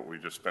downgrade what we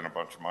just spent a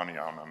bunch of money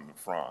on the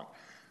front.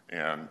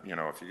 And, you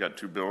know, if you got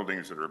two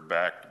buildings that are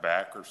back to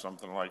back or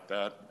something like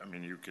that, I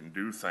mean, you can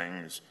do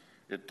things.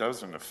 It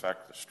doesn't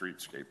affect the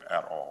streetscape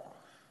at all.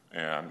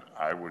 And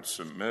I would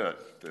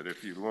submit that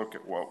if you look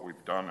at what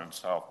we've done in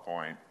South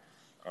Point,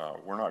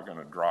 we're not going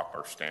to drop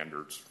our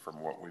standards from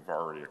what we've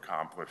already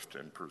accomplished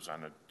and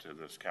presented to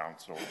this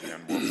council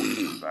and what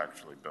we've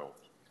actually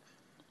built.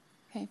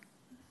 Okay.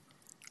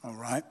 All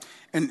right.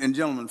 And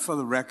gentlemen, for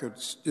the record,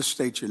 just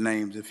state your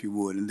names if you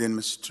would, and then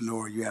Mr.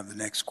 Tenor, you have the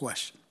next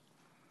question.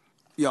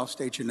 Y'all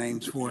state your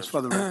names for us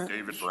for the record.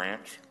 David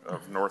Branch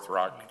of North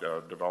Rock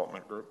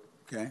Development Group.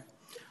 Okay.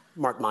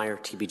 Mark Meyer,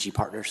 TBG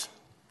Partners.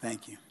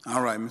 Thank you.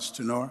 All right, Mr.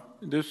 Tenor.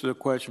 This is a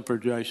question for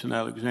Jason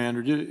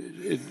Alexander.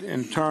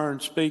 In turn,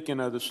 speaking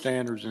of the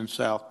standards in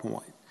South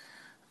Point,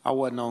 I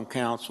wasn't on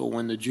council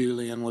when the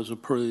Julian was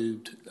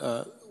approved.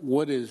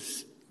 What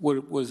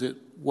was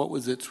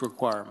its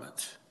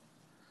requirements?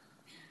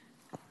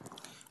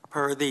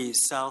 Per the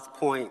South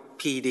Point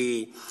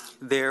PD,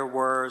 there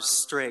were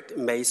strict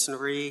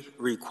masonry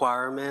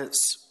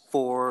requirements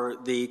for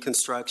the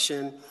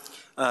construction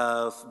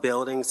of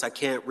buildings. I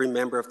can't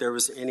remember if there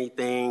was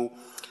anything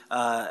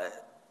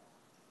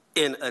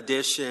in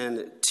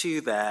addition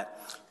to that.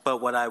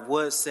 But what I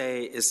would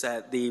say is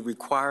that the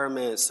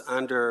requirements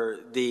under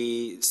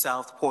the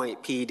South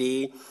Point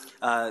PD,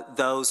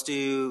 those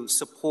do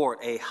support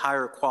a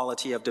higher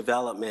quality of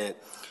development.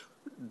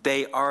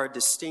 They are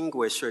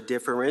distinguished or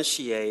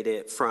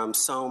differentiated from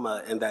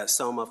SOMA in that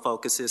SOMA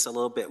focuses a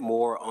little bit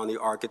more on the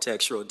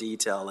architectural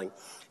detailing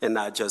and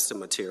not just the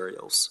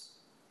materials.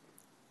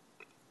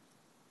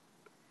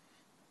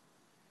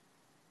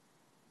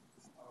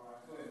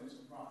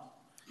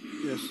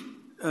 Yes.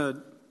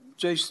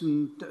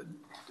 Jason,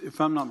 if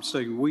I'm not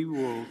mistaken, we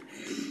will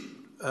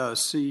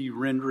see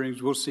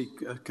renderings, we'll see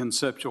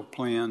conceptual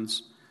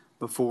plans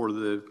before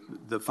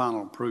the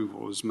final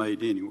approval is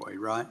made anyway,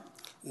 right?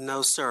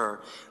 No,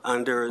 sir.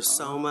 Under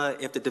SOMA,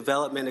 if the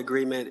development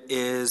agreement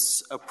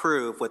is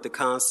approved with the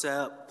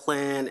concept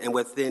plan and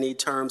with any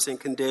terms and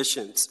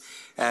conditions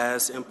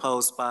as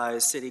imposed by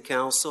City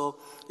Council,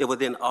 it would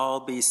then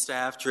all be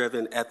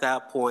staff-driven at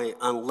that point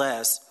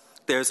unless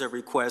there's a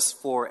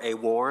request for a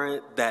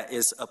warrant that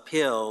is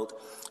appealed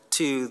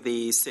to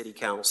the City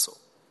Council.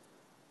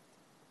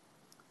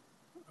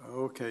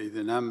 Okay,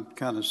 then I'm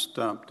kind of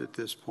stumped at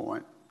this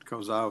point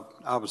because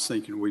I was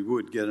thinking we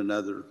would get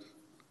another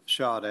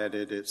shot at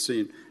it. It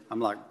seemed, I'm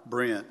like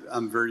Brent,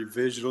 I'm very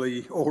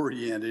visually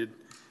oriented,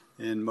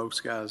 and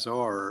most guys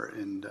are,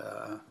 and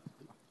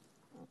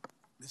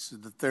this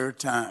is the third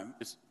time.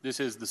 This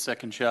is the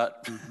second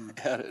shot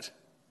at it.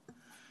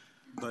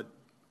 But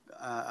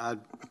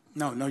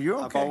No, you're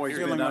okay. I've always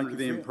Feeling been like under you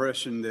the feel.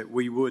 impression that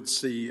we would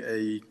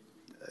see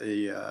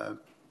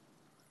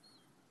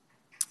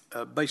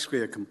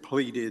basically a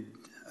completed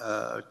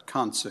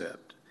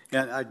concept.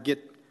 And I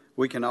get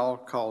we can all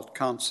call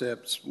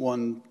concepts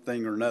one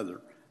thing or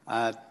another.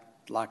 I'd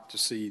like to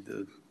see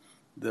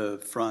the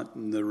front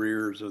and the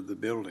rears of the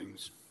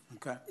buildings.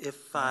 Okay.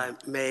 If I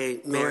may,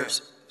 Mayor,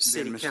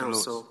 City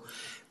Council,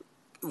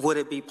 would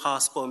it be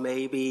possible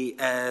maybe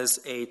as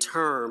a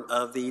term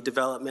of the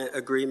development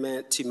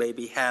agreement to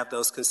maybe have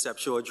those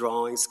conceptual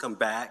drawings come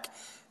back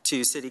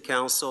to City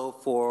Council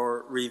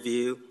for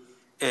review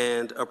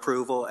and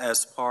approval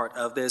as part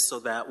of this, so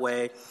that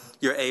way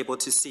you're able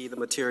to see the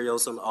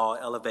materials on all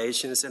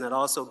elevations, and it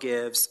also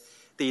gives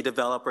the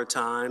developer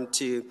time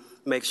to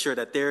make sure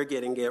that they're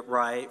getting it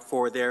right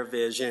for their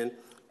vision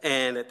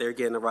and that they're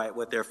getting it right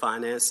with their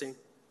financing?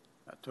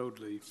 I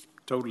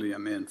totally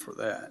am in for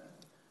that.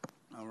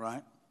 All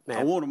right.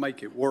 I want to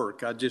make it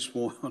work. I just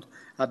want,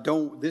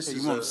 this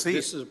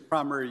is a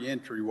primary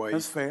entryway.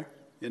 That's fair.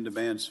 Into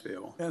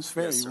Mansfield. That's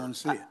fair. Yes, you want to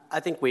see it.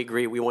 I think we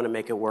agree. We want to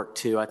make it work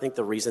too. I think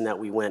the reason that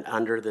we went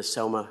under the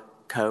SOMA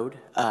code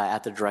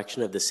at the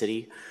direction of the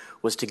city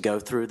was to go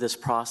through this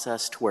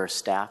process to where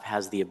staff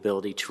has the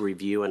ability to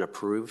review and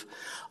approve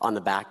on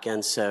the back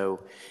end. So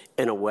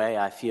in a way,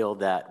 I feel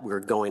that we're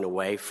going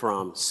away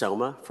from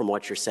SOMA, from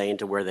what you're saying,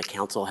 to where the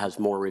council has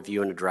more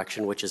review and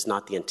direction, which is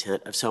not the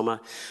intent of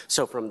SOMA.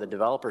 So from the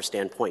developer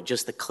standpoint,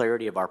 just the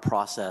clarity of our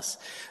process,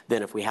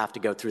 then if we have to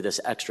go through this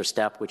extra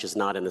step, which is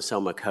not in the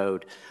SOMA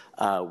code,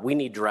 we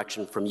need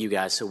direction from you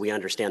guys so we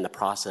understand the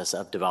process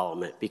of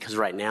development. Because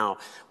right now,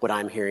 what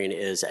I'm hearing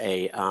is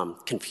a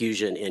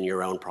confusion in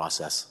your own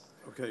process.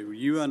 Okay, well,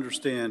 you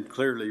understand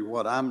clearly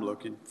what I'm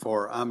looking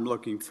for. I'm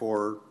looking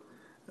for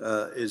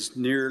is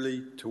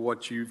nearly to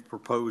what you've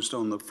proposed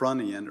on the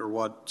front end or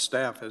what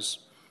staff has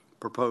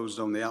proposed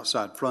on the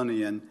outside front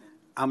end,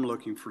 I'm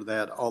looking for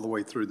that all the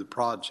way through the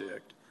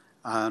project.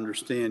 I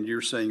understand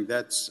you're saying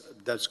that's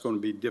going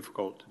to be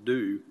difficult to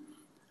do,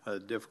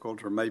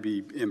 difficult or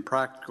maybe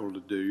impractical to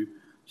do.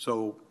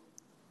 So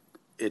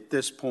at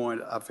this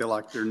point, I feel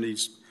like there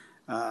needs,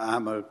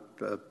 I'm a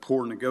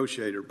poor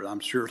negotiator, but I'm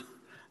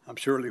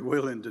surely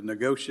willing to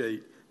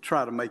negotiate,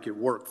 try to make it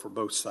work for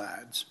both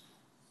sides.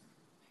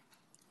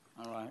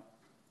 All right.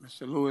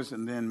 Mr. Lewis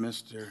and then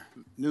Mr.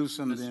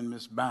 Newsom, then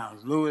Ms.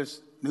 Bounds. Lewis,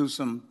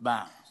 Newsom,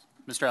 Bounds.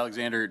 Mr.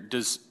 Alexander,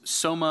 does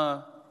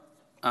SOMA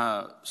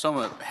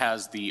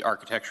has the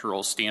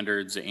architectural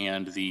standards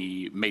and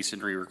the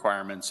masonry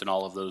requirements and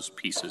all of those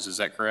pieces, is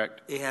that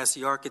correct? It has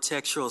the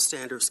architectural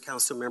standards,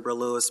 Councilmember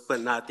Lewis, but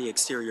not the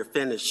exterior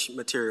finish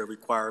material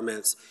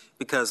requirements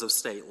because of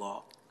state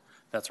law.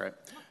 That's right.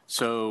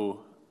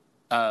 So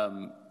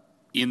when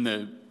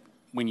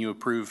you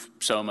approve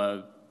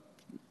SOMA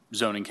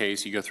zoning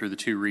case, you go through the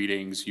 2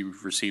 readings, you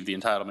receive the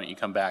entitlement, you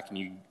come back,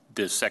 and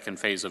the second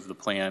phase of the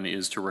plan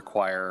is to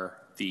require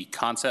the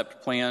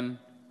concept plan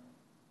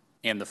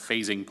and the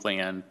phasing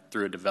plan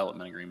through a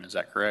development agreement. Is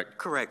that correct?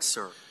 Correct,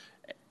 sir.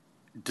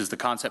 Does the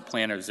concept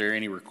plan, is there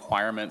any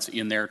requirements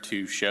in there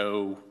to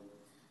show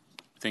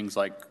things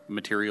like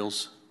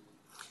materials?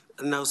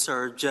 No,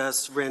 sir,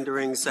 just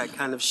renderings that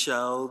kind of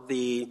show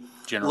the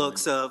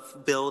looks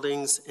of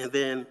buildings and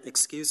then,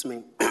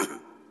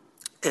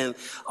 and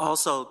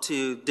also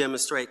to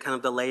demonstrate kind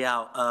of the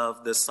layout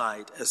of the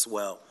site as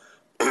well.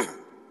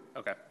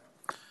 Okay.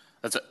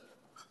 That's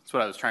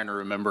what I was trying to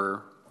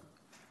remember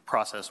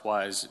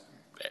process-wise.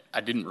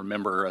 I didn't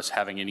remember us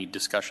having any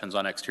discussions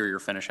on exterior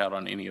finish out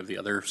on any of the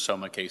other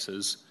SOMA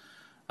cases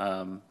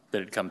that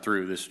had come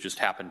through. This just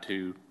happened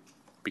to,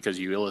 because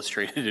you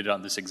illustrated it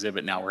on this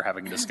exhibit, now we're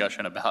having a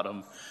discussion about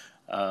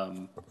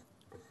them.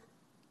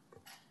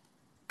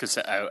 Because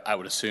I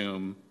would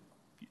assume,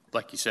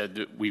 like you said,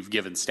 that we've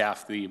given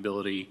staff the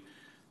ability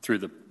through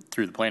the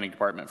planning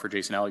department for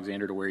Jason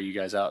Alexander to wear you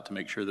guys out to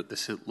make sure that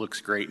this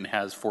looks great and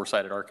has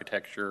four-sided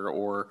architecture,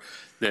 or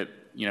that,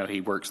 you know,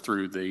 he works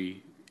through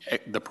the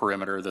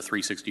perimeter, the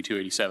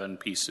 36287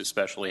 piece,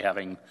 especially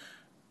having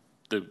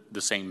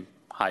the same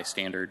high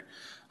standard.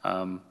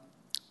 Now,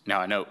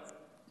 I know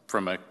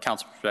from a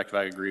council perspective,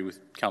 I agree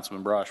with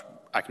Councilman Brosh.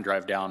 I can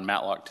drive down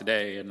Matlock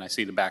today and I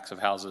see the backs of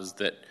houses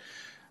that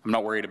I'm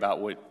not worried about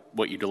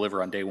what you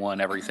deliver on day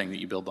one. Everything that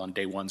you build on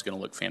day one is going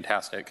to look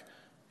fantastic.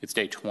 It's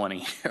day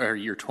 20 or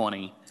year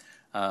 20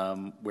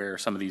 where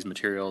some of these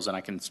materials, and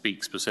I can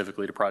speak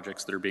specifically to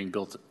projects that are being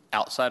built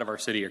outside of our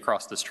city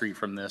across the street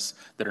from this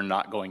that are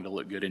not going to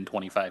look good in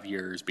 25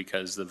 years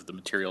because of the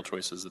material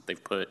choices that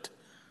they've put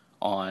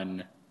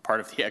on part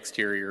of the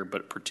exterior,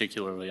 but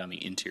particularly on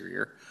the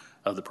interior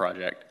of the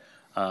project.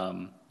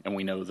 And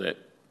we know that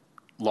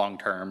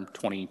long-term,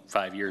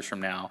 25 years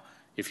from now,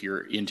 if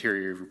your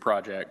interior of your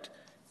project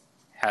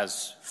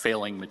has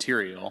failing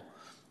material,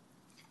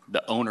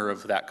 the owner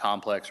of that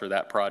complex or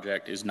that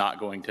project is not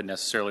going to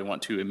necessarily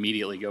want to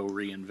immediately go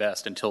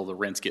reinvest until the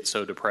rents get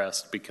so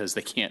depressed because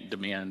they can't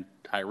demand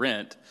high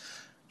rent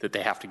that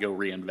they have to go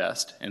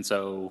reinvest. And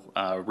so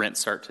rents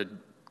start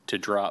to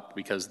drop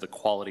because the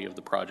quality of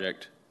the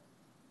project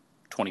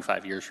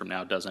 25 years from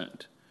now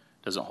doesn't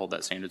hold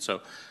that standard.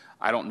 So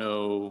I don't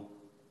know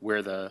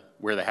where the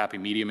happy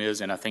medium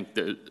is, and I think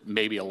that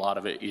maybe a lot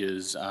of it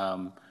is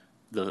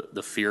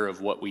the fear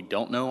of what we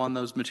don't know on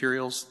those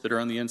materials that are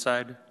on the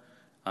inside.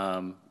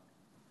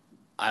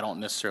 I don't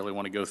necessarily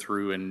want to go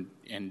through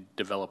and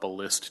develop a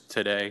list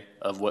today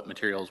of what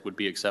materials would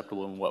be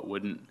acceptable and what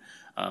wouldn't.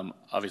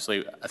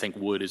 Obviously, I think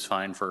wood is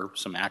fine for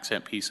some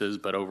accent pieces,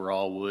 but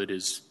overall wood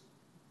it's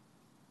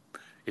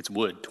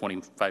wood.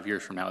 25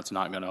 years from now, it's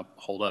not going to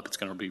hold up. It's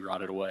going to be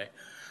rotted away.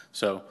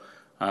 So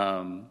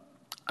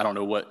I don't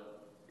know what,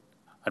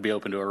 I'd be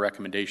open to a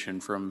recommendation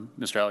from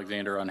Mr.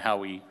 Alexander on how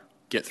we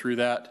get through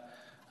that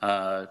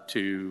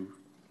to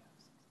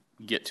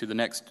get to the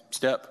next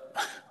step.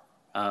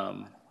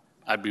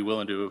 I'd be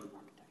willing to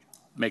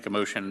make a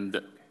motion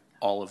that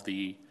all of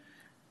the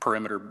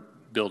perimeter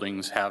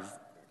buildings have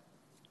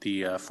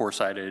the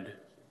four-sided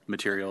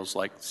materials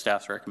like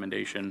staff's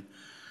recommendation,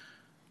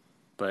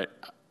 but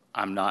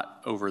I'm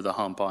not over the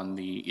hump on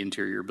the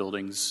interior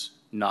buildings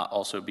not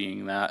also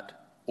being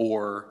that,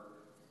 or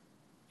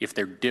if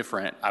they're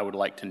different, I would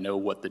like to know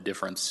what the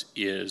difference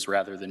is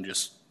rather than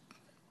just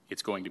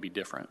it's going to be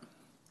different.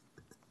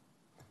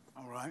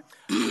 All right.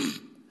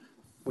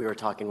 We were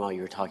talking while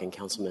you were talking,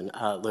 Councilman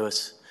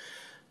Lewis.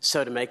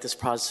 So to make this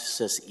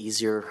process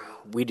easier,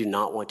 we do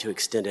not want to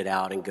extend it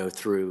out and go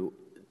through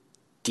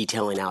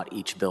detailing out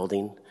each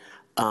building.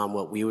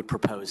 What we would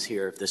propose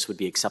here, if this would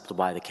be acceptable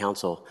by the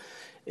council,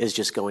 is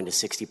just going to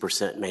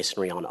 60%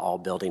 masonry on all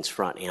buildings,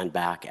 front and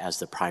back, as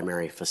the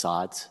primary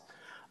facades.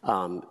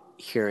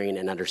 Hearing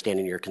and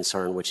understanding your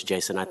concern, which,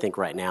 Jason, I think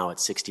right now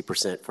it's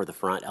 60% for the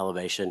front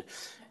elevation,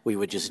 we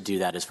would just do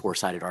that as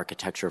four-sided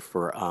architecture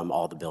for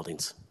all the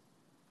buildings.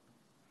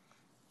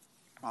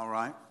 All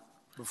right.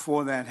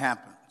 Before that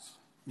happens,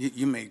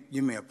 you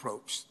may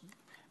approach,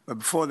 but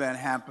before that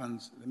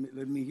happens,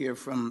 let me hear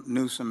from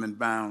Newsom and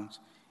Bounds.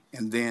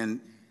 and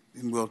then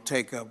we'll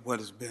take up what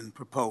has been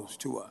proposed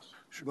to us.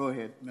 Go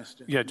ahead,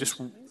 Mr. Yeah, just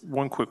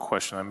one quick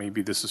question.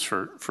 Maybe this is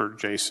for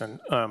Jason.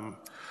 I'm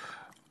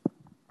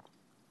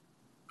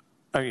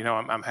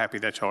happy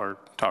that y'all are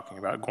talking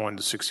about going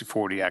to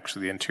 60/40.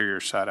 Actually, the interior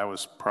side, I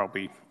was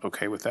probably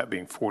okay with that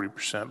being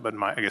 40%. But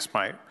I guess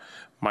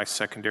my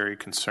secondary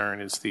concern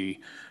is the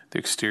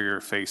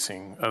exterior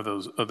facing of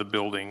the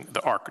building,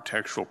 the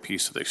architectural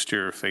piece of the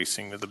exterior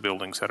facing of the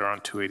buildings that are on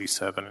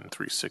 287 and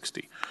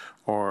 360,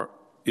 or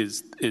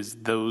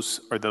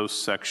are those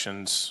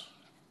sections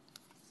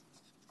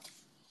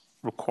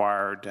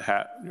required to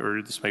have, or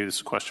maybe this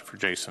is a question for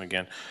Jason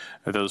again,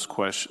 are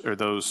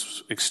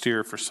those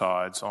exterior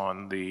facades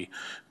on the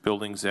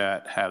buildings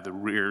that have the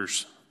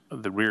rears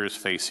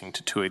facing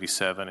to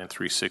 287 and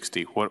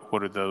 360,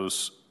 what are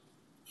those,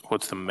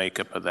 what's the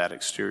makeup of that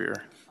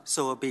exterior?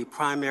 So it would be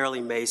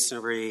primarily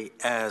masonry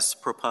as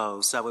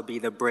proposed. That would be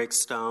the brick,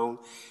 stone,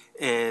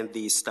 and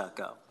the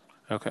stucco.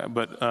 Okay,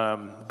 but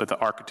the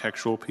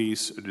architectural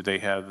piece,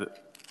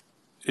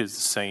 is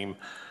the same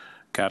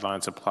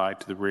guidelines applied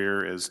to the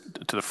rear as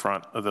to the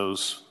front of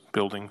those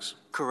buildings?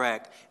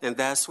 Correct. And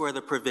that's where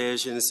the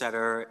provisions that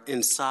are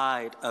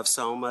inside of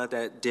SOMA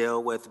that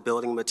deal with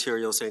building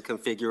materials and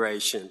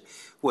configuration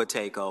would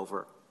take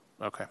over.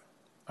 Okay.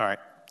 All right.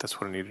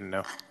 That's what I needed to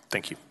know.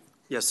 Thank you.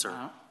 Yes,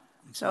 sir.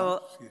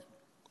 So,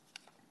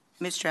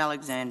 Mr.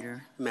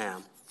 Alexander.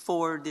 Ma'am.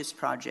 For this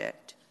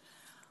project,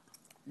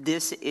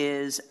 this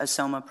is a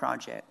SOMA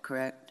project,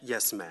 correct?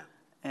 Yes, ma'am.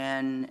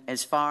 And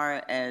as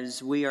far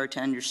as we are to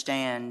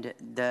understand,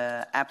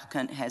 the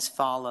applicant has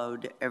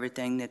followed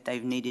everything that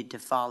they've needed to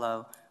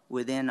follow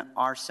within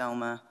our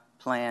SOMA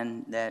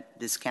plan that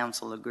this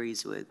council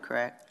agrees with,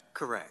 correct?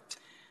 Correct.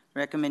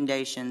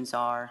 Recommendations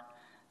are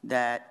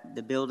that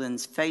the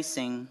buildings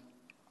facing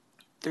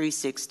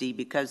 360,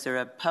 because they're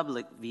a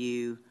public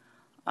view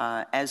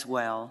as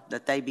well,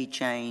 that they be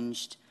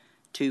changed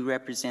to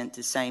represent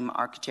the same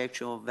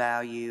architectural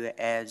value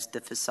as the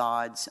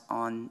facades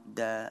on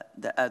the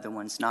other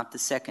ones, not the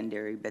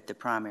secondary, but the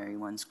primary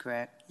ones,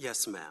 correct?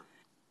 Yes, ma'am.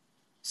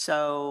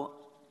 So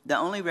the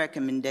only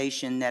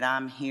recommendation that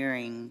I'm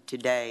hearing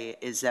today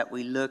is that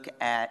we look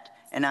at,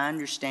 and I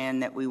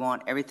understand that we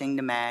want everything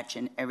to match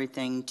and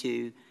everything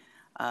to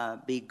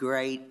be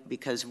great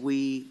because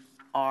we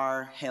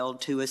are held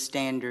to a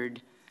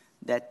standard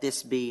that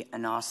this be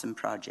an awesome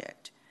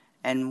project.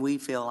 And we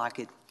feel like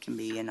it can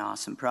be an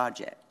awesome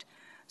project.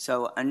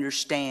 So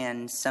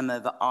understand some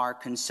of our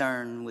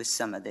concern with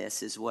some of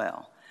this as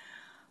well.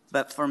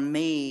 But for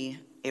me,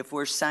 if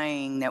we're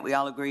saying that we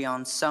all agree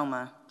on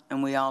SOMA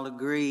and we all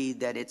agree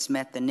that it's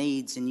met the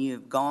needs and you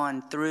have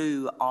gone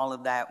through all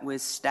of that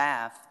with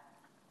staff,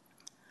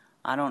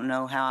 I don't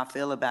know how I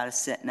feel about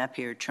us sitting up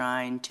here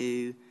trying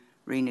to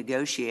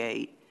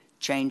renegotiate,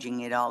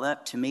 changing it all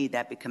up. To me,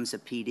 that becomes a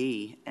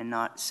PD and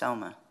not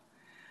SOMA.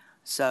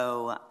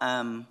 So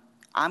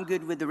I'm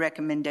good with the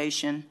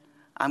recommendation.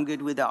 I'm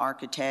good with the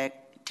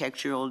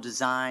architectural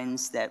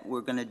designs that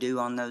we're going to do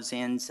on those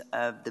ends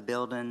of the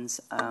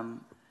buildings,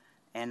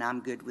 and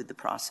I'm good with the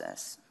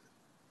process.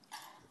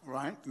 All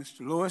right, Mr.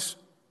 Lewis.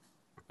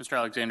 Mr.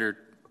 Alexander,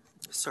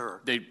 sir,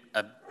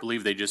 I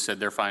believe they just said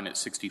they're fine at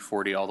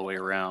 60/40 all the way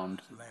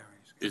around.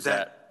 Is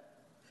that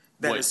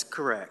is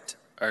correct.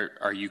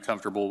 Are you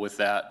comfortable with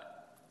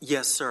that?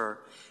 Yes, sir.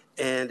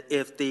 And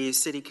if the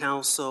city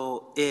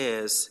council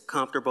is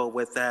comfortable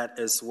with that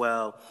as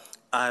well,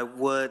 I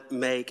would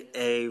make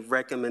a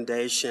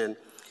recommendation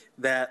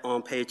that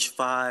on page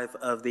 5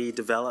 of the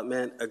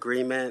development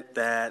agreement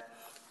that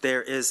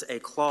there is a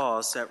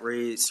clause that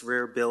reads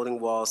rear building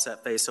walls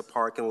that face a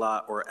parking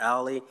lot or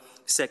alley.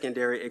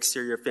 Secondary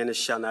exterior finish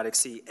shall not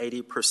exceed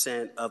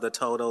 80% of the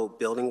total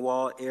building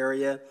wall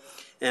area.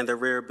 And the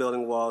rear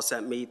building walls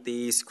that meet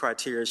these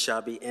criteria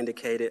shall be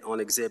indicated on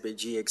Exhibit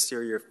G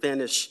exterior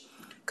finish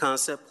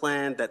concept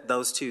plan, that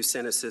those two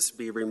sentences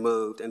be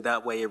removed, and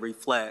that way it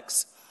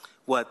reflects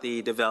what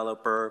the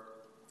developer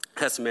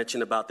has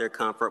mentioned about their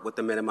comfort with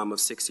the minimum of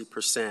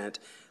 60%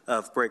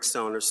 of brick,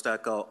 stone, or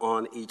stucco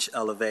on each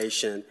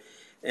elevation.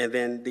 And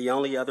then the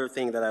only other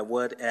thing that I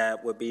would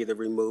add would be the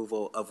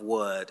removal of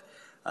wood,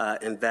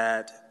 and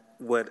that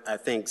would, I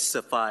think,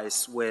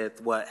 suffice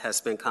with what has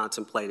been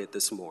contemplated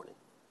this morning.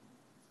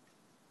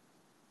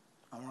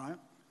 All right.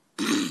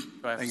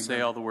 Do I have to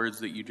say all the words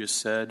that you just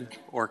said,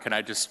 or can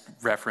I just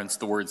reference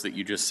the words that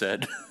you just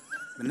said?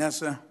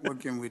 Vanessa, what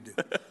can we do?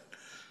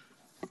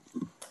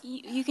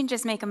 You can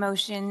just make a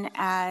motion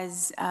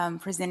as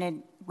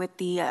presented with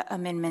the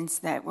amendments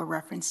that were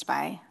referenced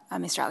by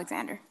Mr.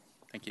 Alexander.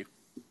 Thank you.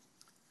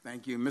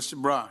 Thank you. Mr.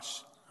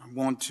 Brosh, I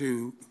want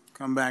to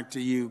come back to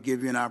you,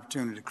 give you an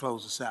opportunity to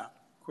close us out.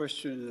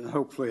 Question, and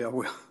hopefully I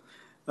will.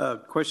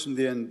 Question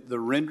then, the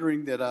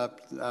rendering that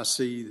I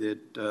see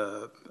that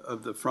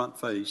of the front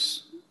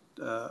face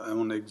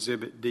on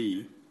Exhibit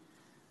D,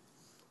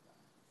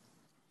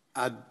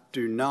 I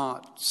do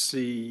not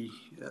see,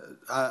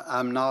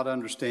 I'm not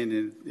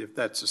understanding if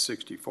that's a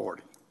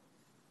 60/40.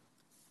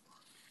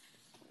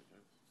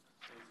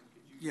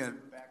 Yeah,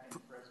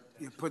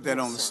 put that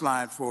on the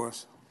slide for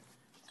us.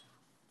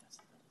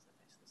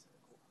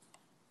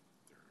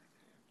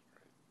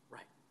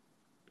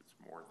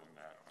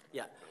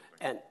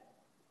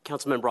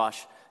 Councilman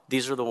Brosh,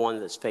 these are the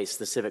ones that face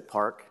the Civic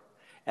Park,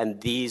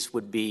 and these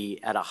would be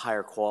at a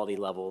higher quality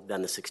level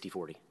than the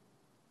 60/40.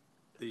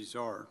 These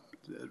are,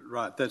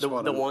 right, that's The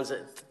what ones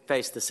that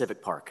face the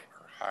Civic Park.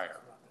 Higher.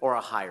 Or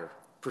a higher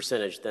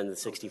percentage than the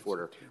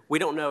 60/40. We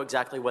don't know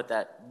exactly what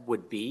that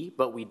would be,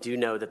 but we do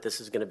know that this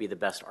is going to be the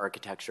best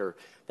architecture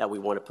that we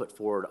want to put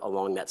forward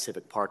along that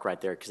Civic Park right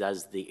there, because that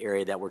is the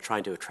area that we're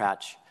trying to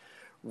attract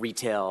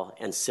retail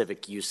and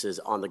civic uses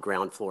on the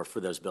ground floor for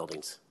those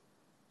buildings.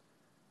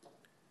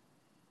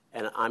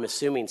 And I'm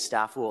assuming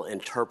staff will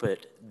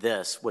interpret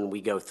this when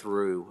we go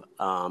through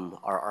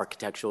our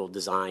architectural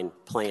design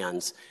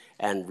plans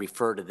and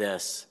refer to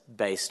this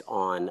based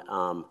on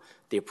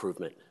the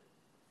improvement.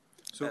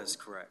 So, that's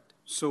correct.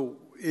 So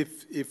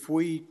if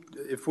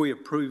we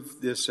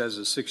approve this as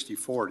a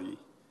 60/40,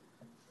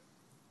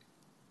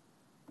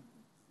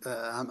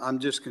 I'm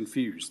just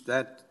confused.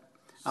 That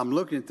I'm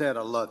looking at that.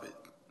 I love it.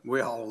 We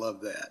all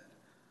love that.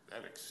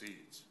 That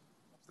exceeds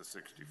the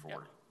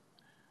 60/40.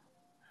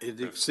 It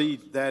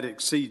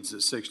exceeds the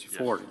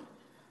 60/40. Yes.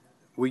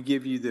 We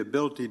give you the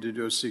ability to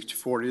do a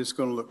 60/40. It's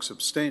going to look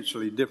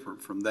substantially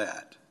different from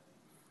that.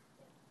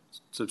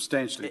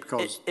 Substantially,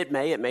 because it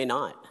may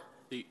not.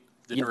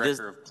 The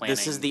director of planning.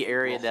 This is the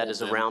area that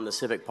is around the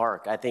Civic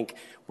Park. I think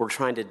we're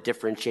trying to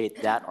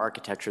differentiate that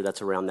architecture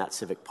that's around that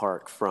Civic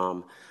Park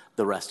from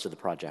the rest of the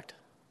project.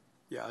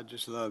 Yeah, I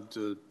just love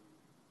to,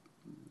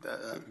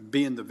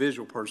 being the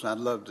visual person, I'd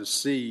love to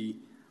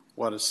see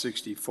what a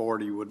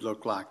 60/40 would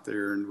look like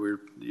there. And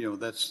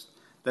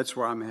that's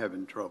where I'm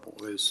having trouble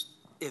is.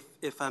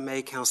 If I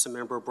may,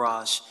 Councilmember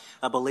Brosh,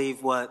 I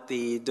believe what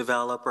the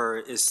developer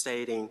is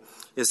stating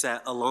is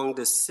that along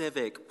the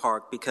Civic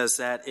Park, because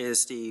that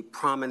is the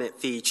prominent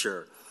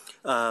feature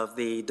of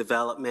the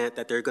development,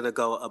 that they're going to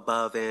go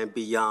above and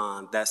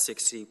beyond that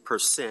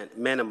 60%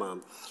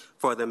 minimum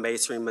for the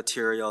masonry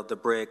material, the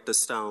brick, the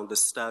stone, the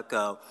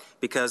stucco,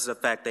 because of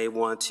the fact they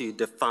want to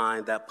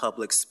define that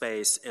public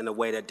space in a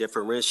way that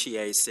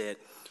differentiates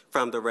it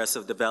from the rest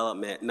of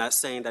development. Not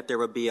saying that there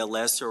would be a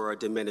lesser or a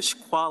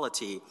diminished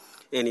quality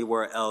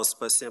anywhere else,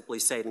 but simply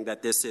stating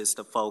that this is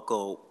the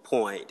focal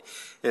point.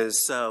 And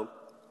so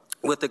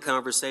with the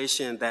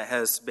conversation that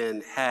has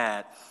been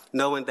had,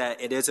 knowing that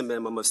it is a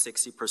minimum of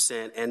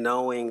 60% and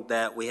knowing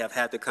that we have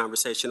had the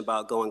conversation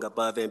about going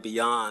above and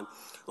beyond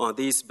on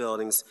these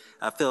buildings,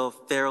 I feel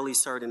fairly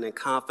certain and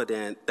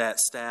confident that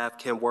staff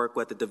can work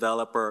with the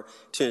developer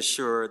to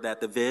ensure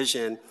that the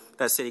vision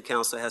that City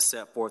Council has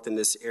set forth in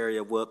this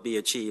area will be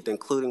achieved,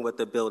 including with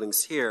the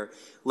buildings here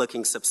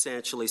looking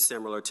substantially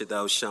similar to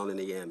those shown in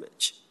the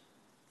image.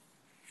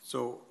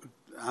 So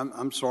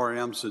I'm sorry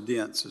I'm so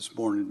dense this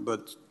morning,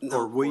 but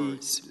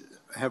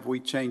have we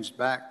changed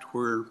back to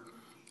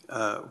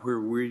where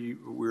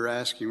we're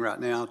asking right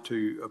now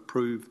to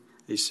approve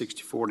a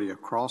 60/40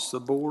 across the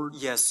board?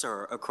 Yes,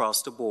 sir,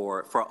 across the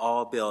board for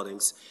all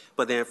buildings.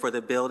 But then for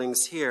the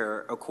buildings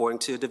here, according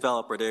to the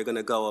developer, they're going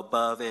to go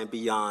above and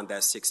beyond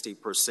that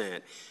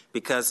 60%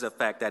 because of the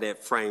fact that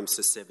it frames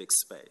the civic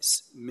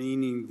space.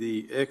 Meaning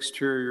the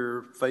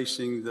exterior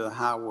facing the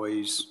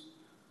highways,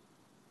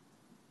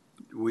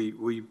 we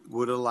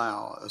would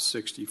allow a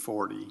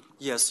 60/40.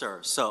 Yes,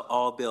 sir. So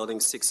all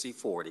buildings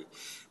 60/40.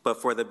 But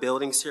for the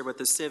buildings here with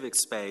the civic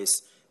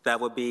space, that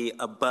would be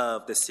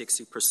above the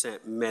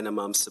 60%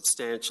 minimum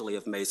substantially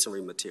of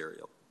masonry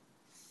material.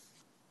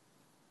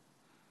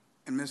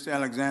 And Mr.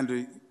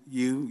 Alexander,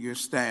 your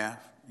staff,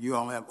 you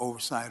all have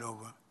oversight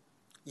over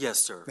yes,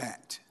 sir.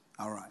 That.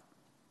 All right.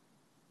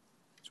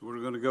 So we're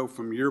going to go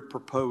from your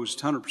proposed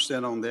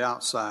 100% on the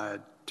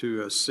outside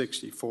to a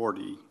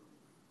 60/40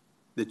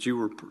 that you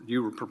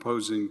were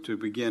proposing to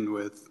begin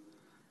with,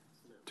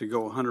 to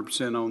go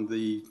 100% on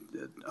the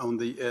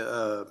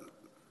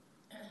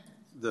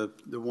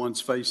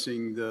ones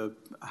facing the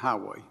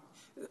highway.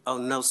 Oh,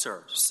 no,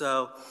 sir.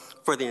 So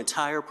for the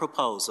entire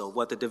proposal,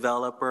 what the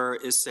developer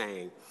is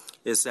saying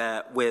is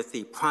that with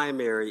the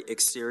primary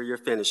exterior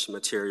finish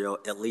material,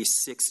 at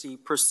least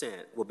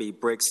 60% will be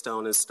brick,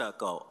 stone, and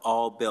stucco,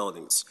 all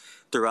buildings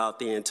throughout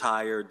the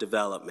entire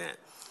development.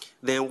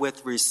 Then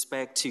with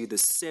respect to the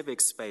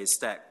civic space,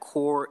 that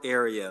core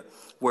area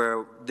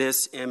where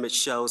this image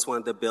shows one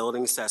of the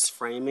buildings that's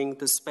framing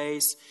the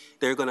space,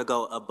 they're going to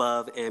go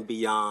above and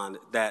beyond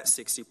that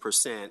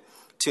 60%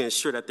 to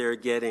ensure that they're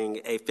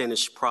getting a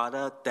finished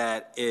product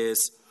that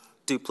is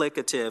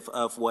duplicative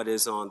of what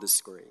is on the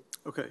screen.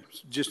 Okay,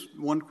 just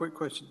one quick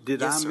question. Did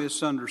Yes, I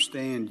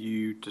misunderstand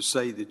you to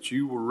say that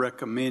you were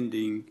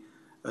recommending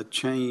a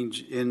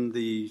change in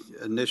the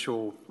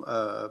initial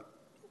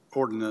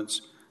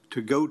ordinance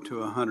to go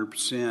to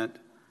 100%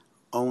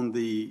 on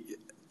the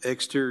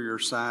exterior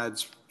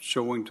sides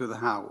showing to the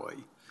highway?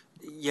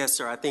 Yes,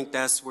 sir. I think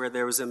that's where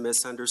there was a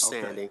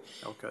misunderstanding.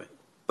 Okay.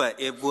 But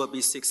it would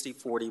be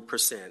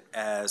 60-40%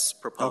 as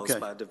proposed Okay.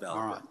 by developer.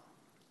 All right.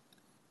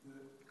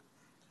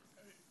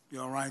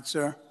 You all right,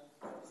 sir?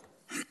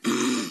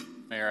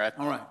 Mayor,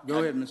 All right. Go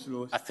ahead, Mr.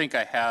 Lewis. I think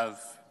I have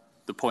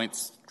the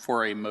points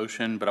for a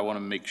motion, but I want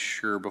to make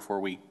sure before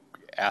we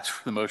ask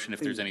for the motion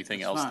if there's anything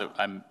It's else fine. that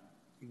I'm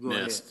Go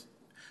ahead. missed.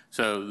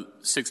 So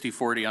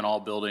 60/40 on all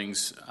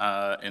buildings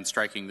and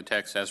striking the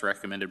text as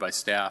recommended by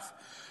staff,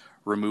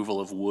 removal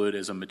of wood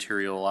as a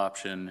material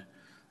option,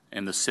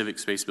 and the civic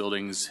space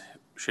buildings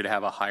should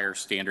have a higher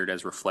standard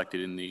as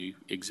reflected in the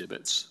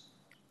exhibits.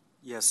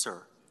 Yes,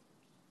 sir.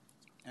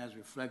 As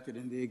reflected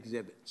in the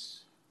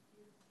exhibits.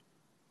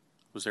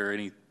 Was there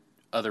any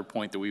other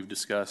point that we've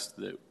discussed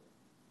that?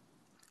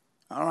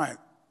 All right.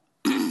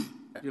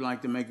 Would you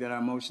like to make that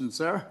our motion,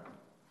 sir?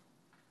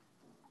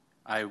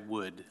 I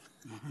would,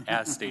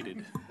 as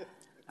stated.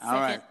 All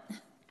right.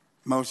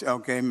 Motion,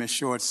 okay, Ms.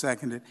 Short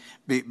seconded.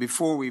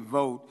 Before we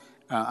vote,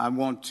 I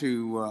want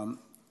to,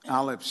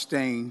 I'll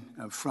abstain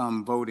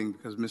from voting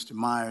because Mr.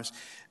 Myers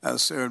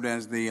served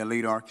as the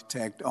lead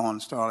architect on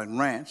Starling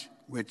Ranch,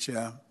 which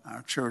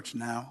our church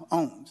now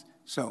owns.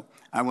 So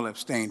I will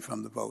abstain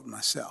from the vote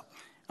myself.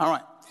 All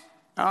right.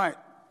 All right.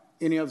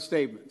 Any other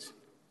statements?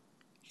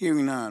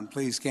 Hearing none,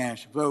 please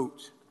cast your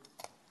votes.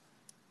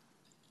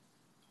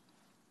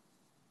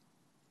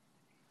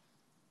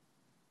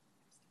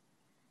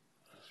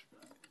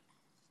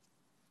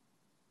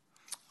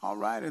 All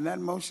right, and that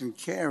motion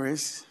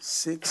carries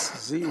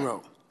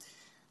 6-0,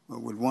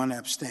 but with one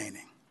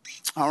abstaining.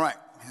 All right,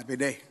 happy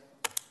day.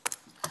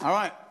 All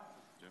right,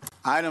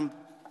 item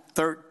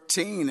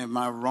 13, am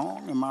I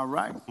wrong? Am I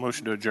right?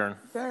 Motion to adjourn.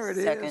 There it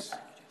is. Second.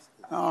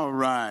 All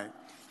right.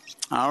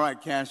 All right,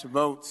 cast your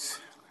votes.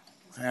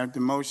 I have the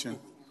motion.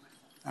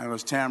 That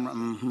was Tamara.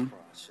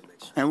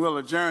 And we'll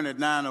adjourn at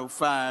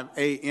 9:05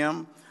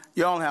 a.m.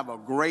 You all have a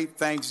great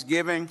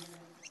Thanksgiving,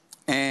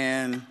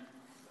 and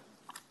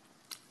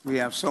we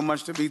have so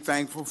much to be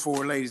thankful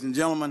for, ladies and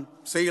gentlemen.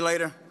 See you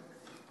later.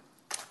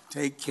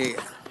 Take care.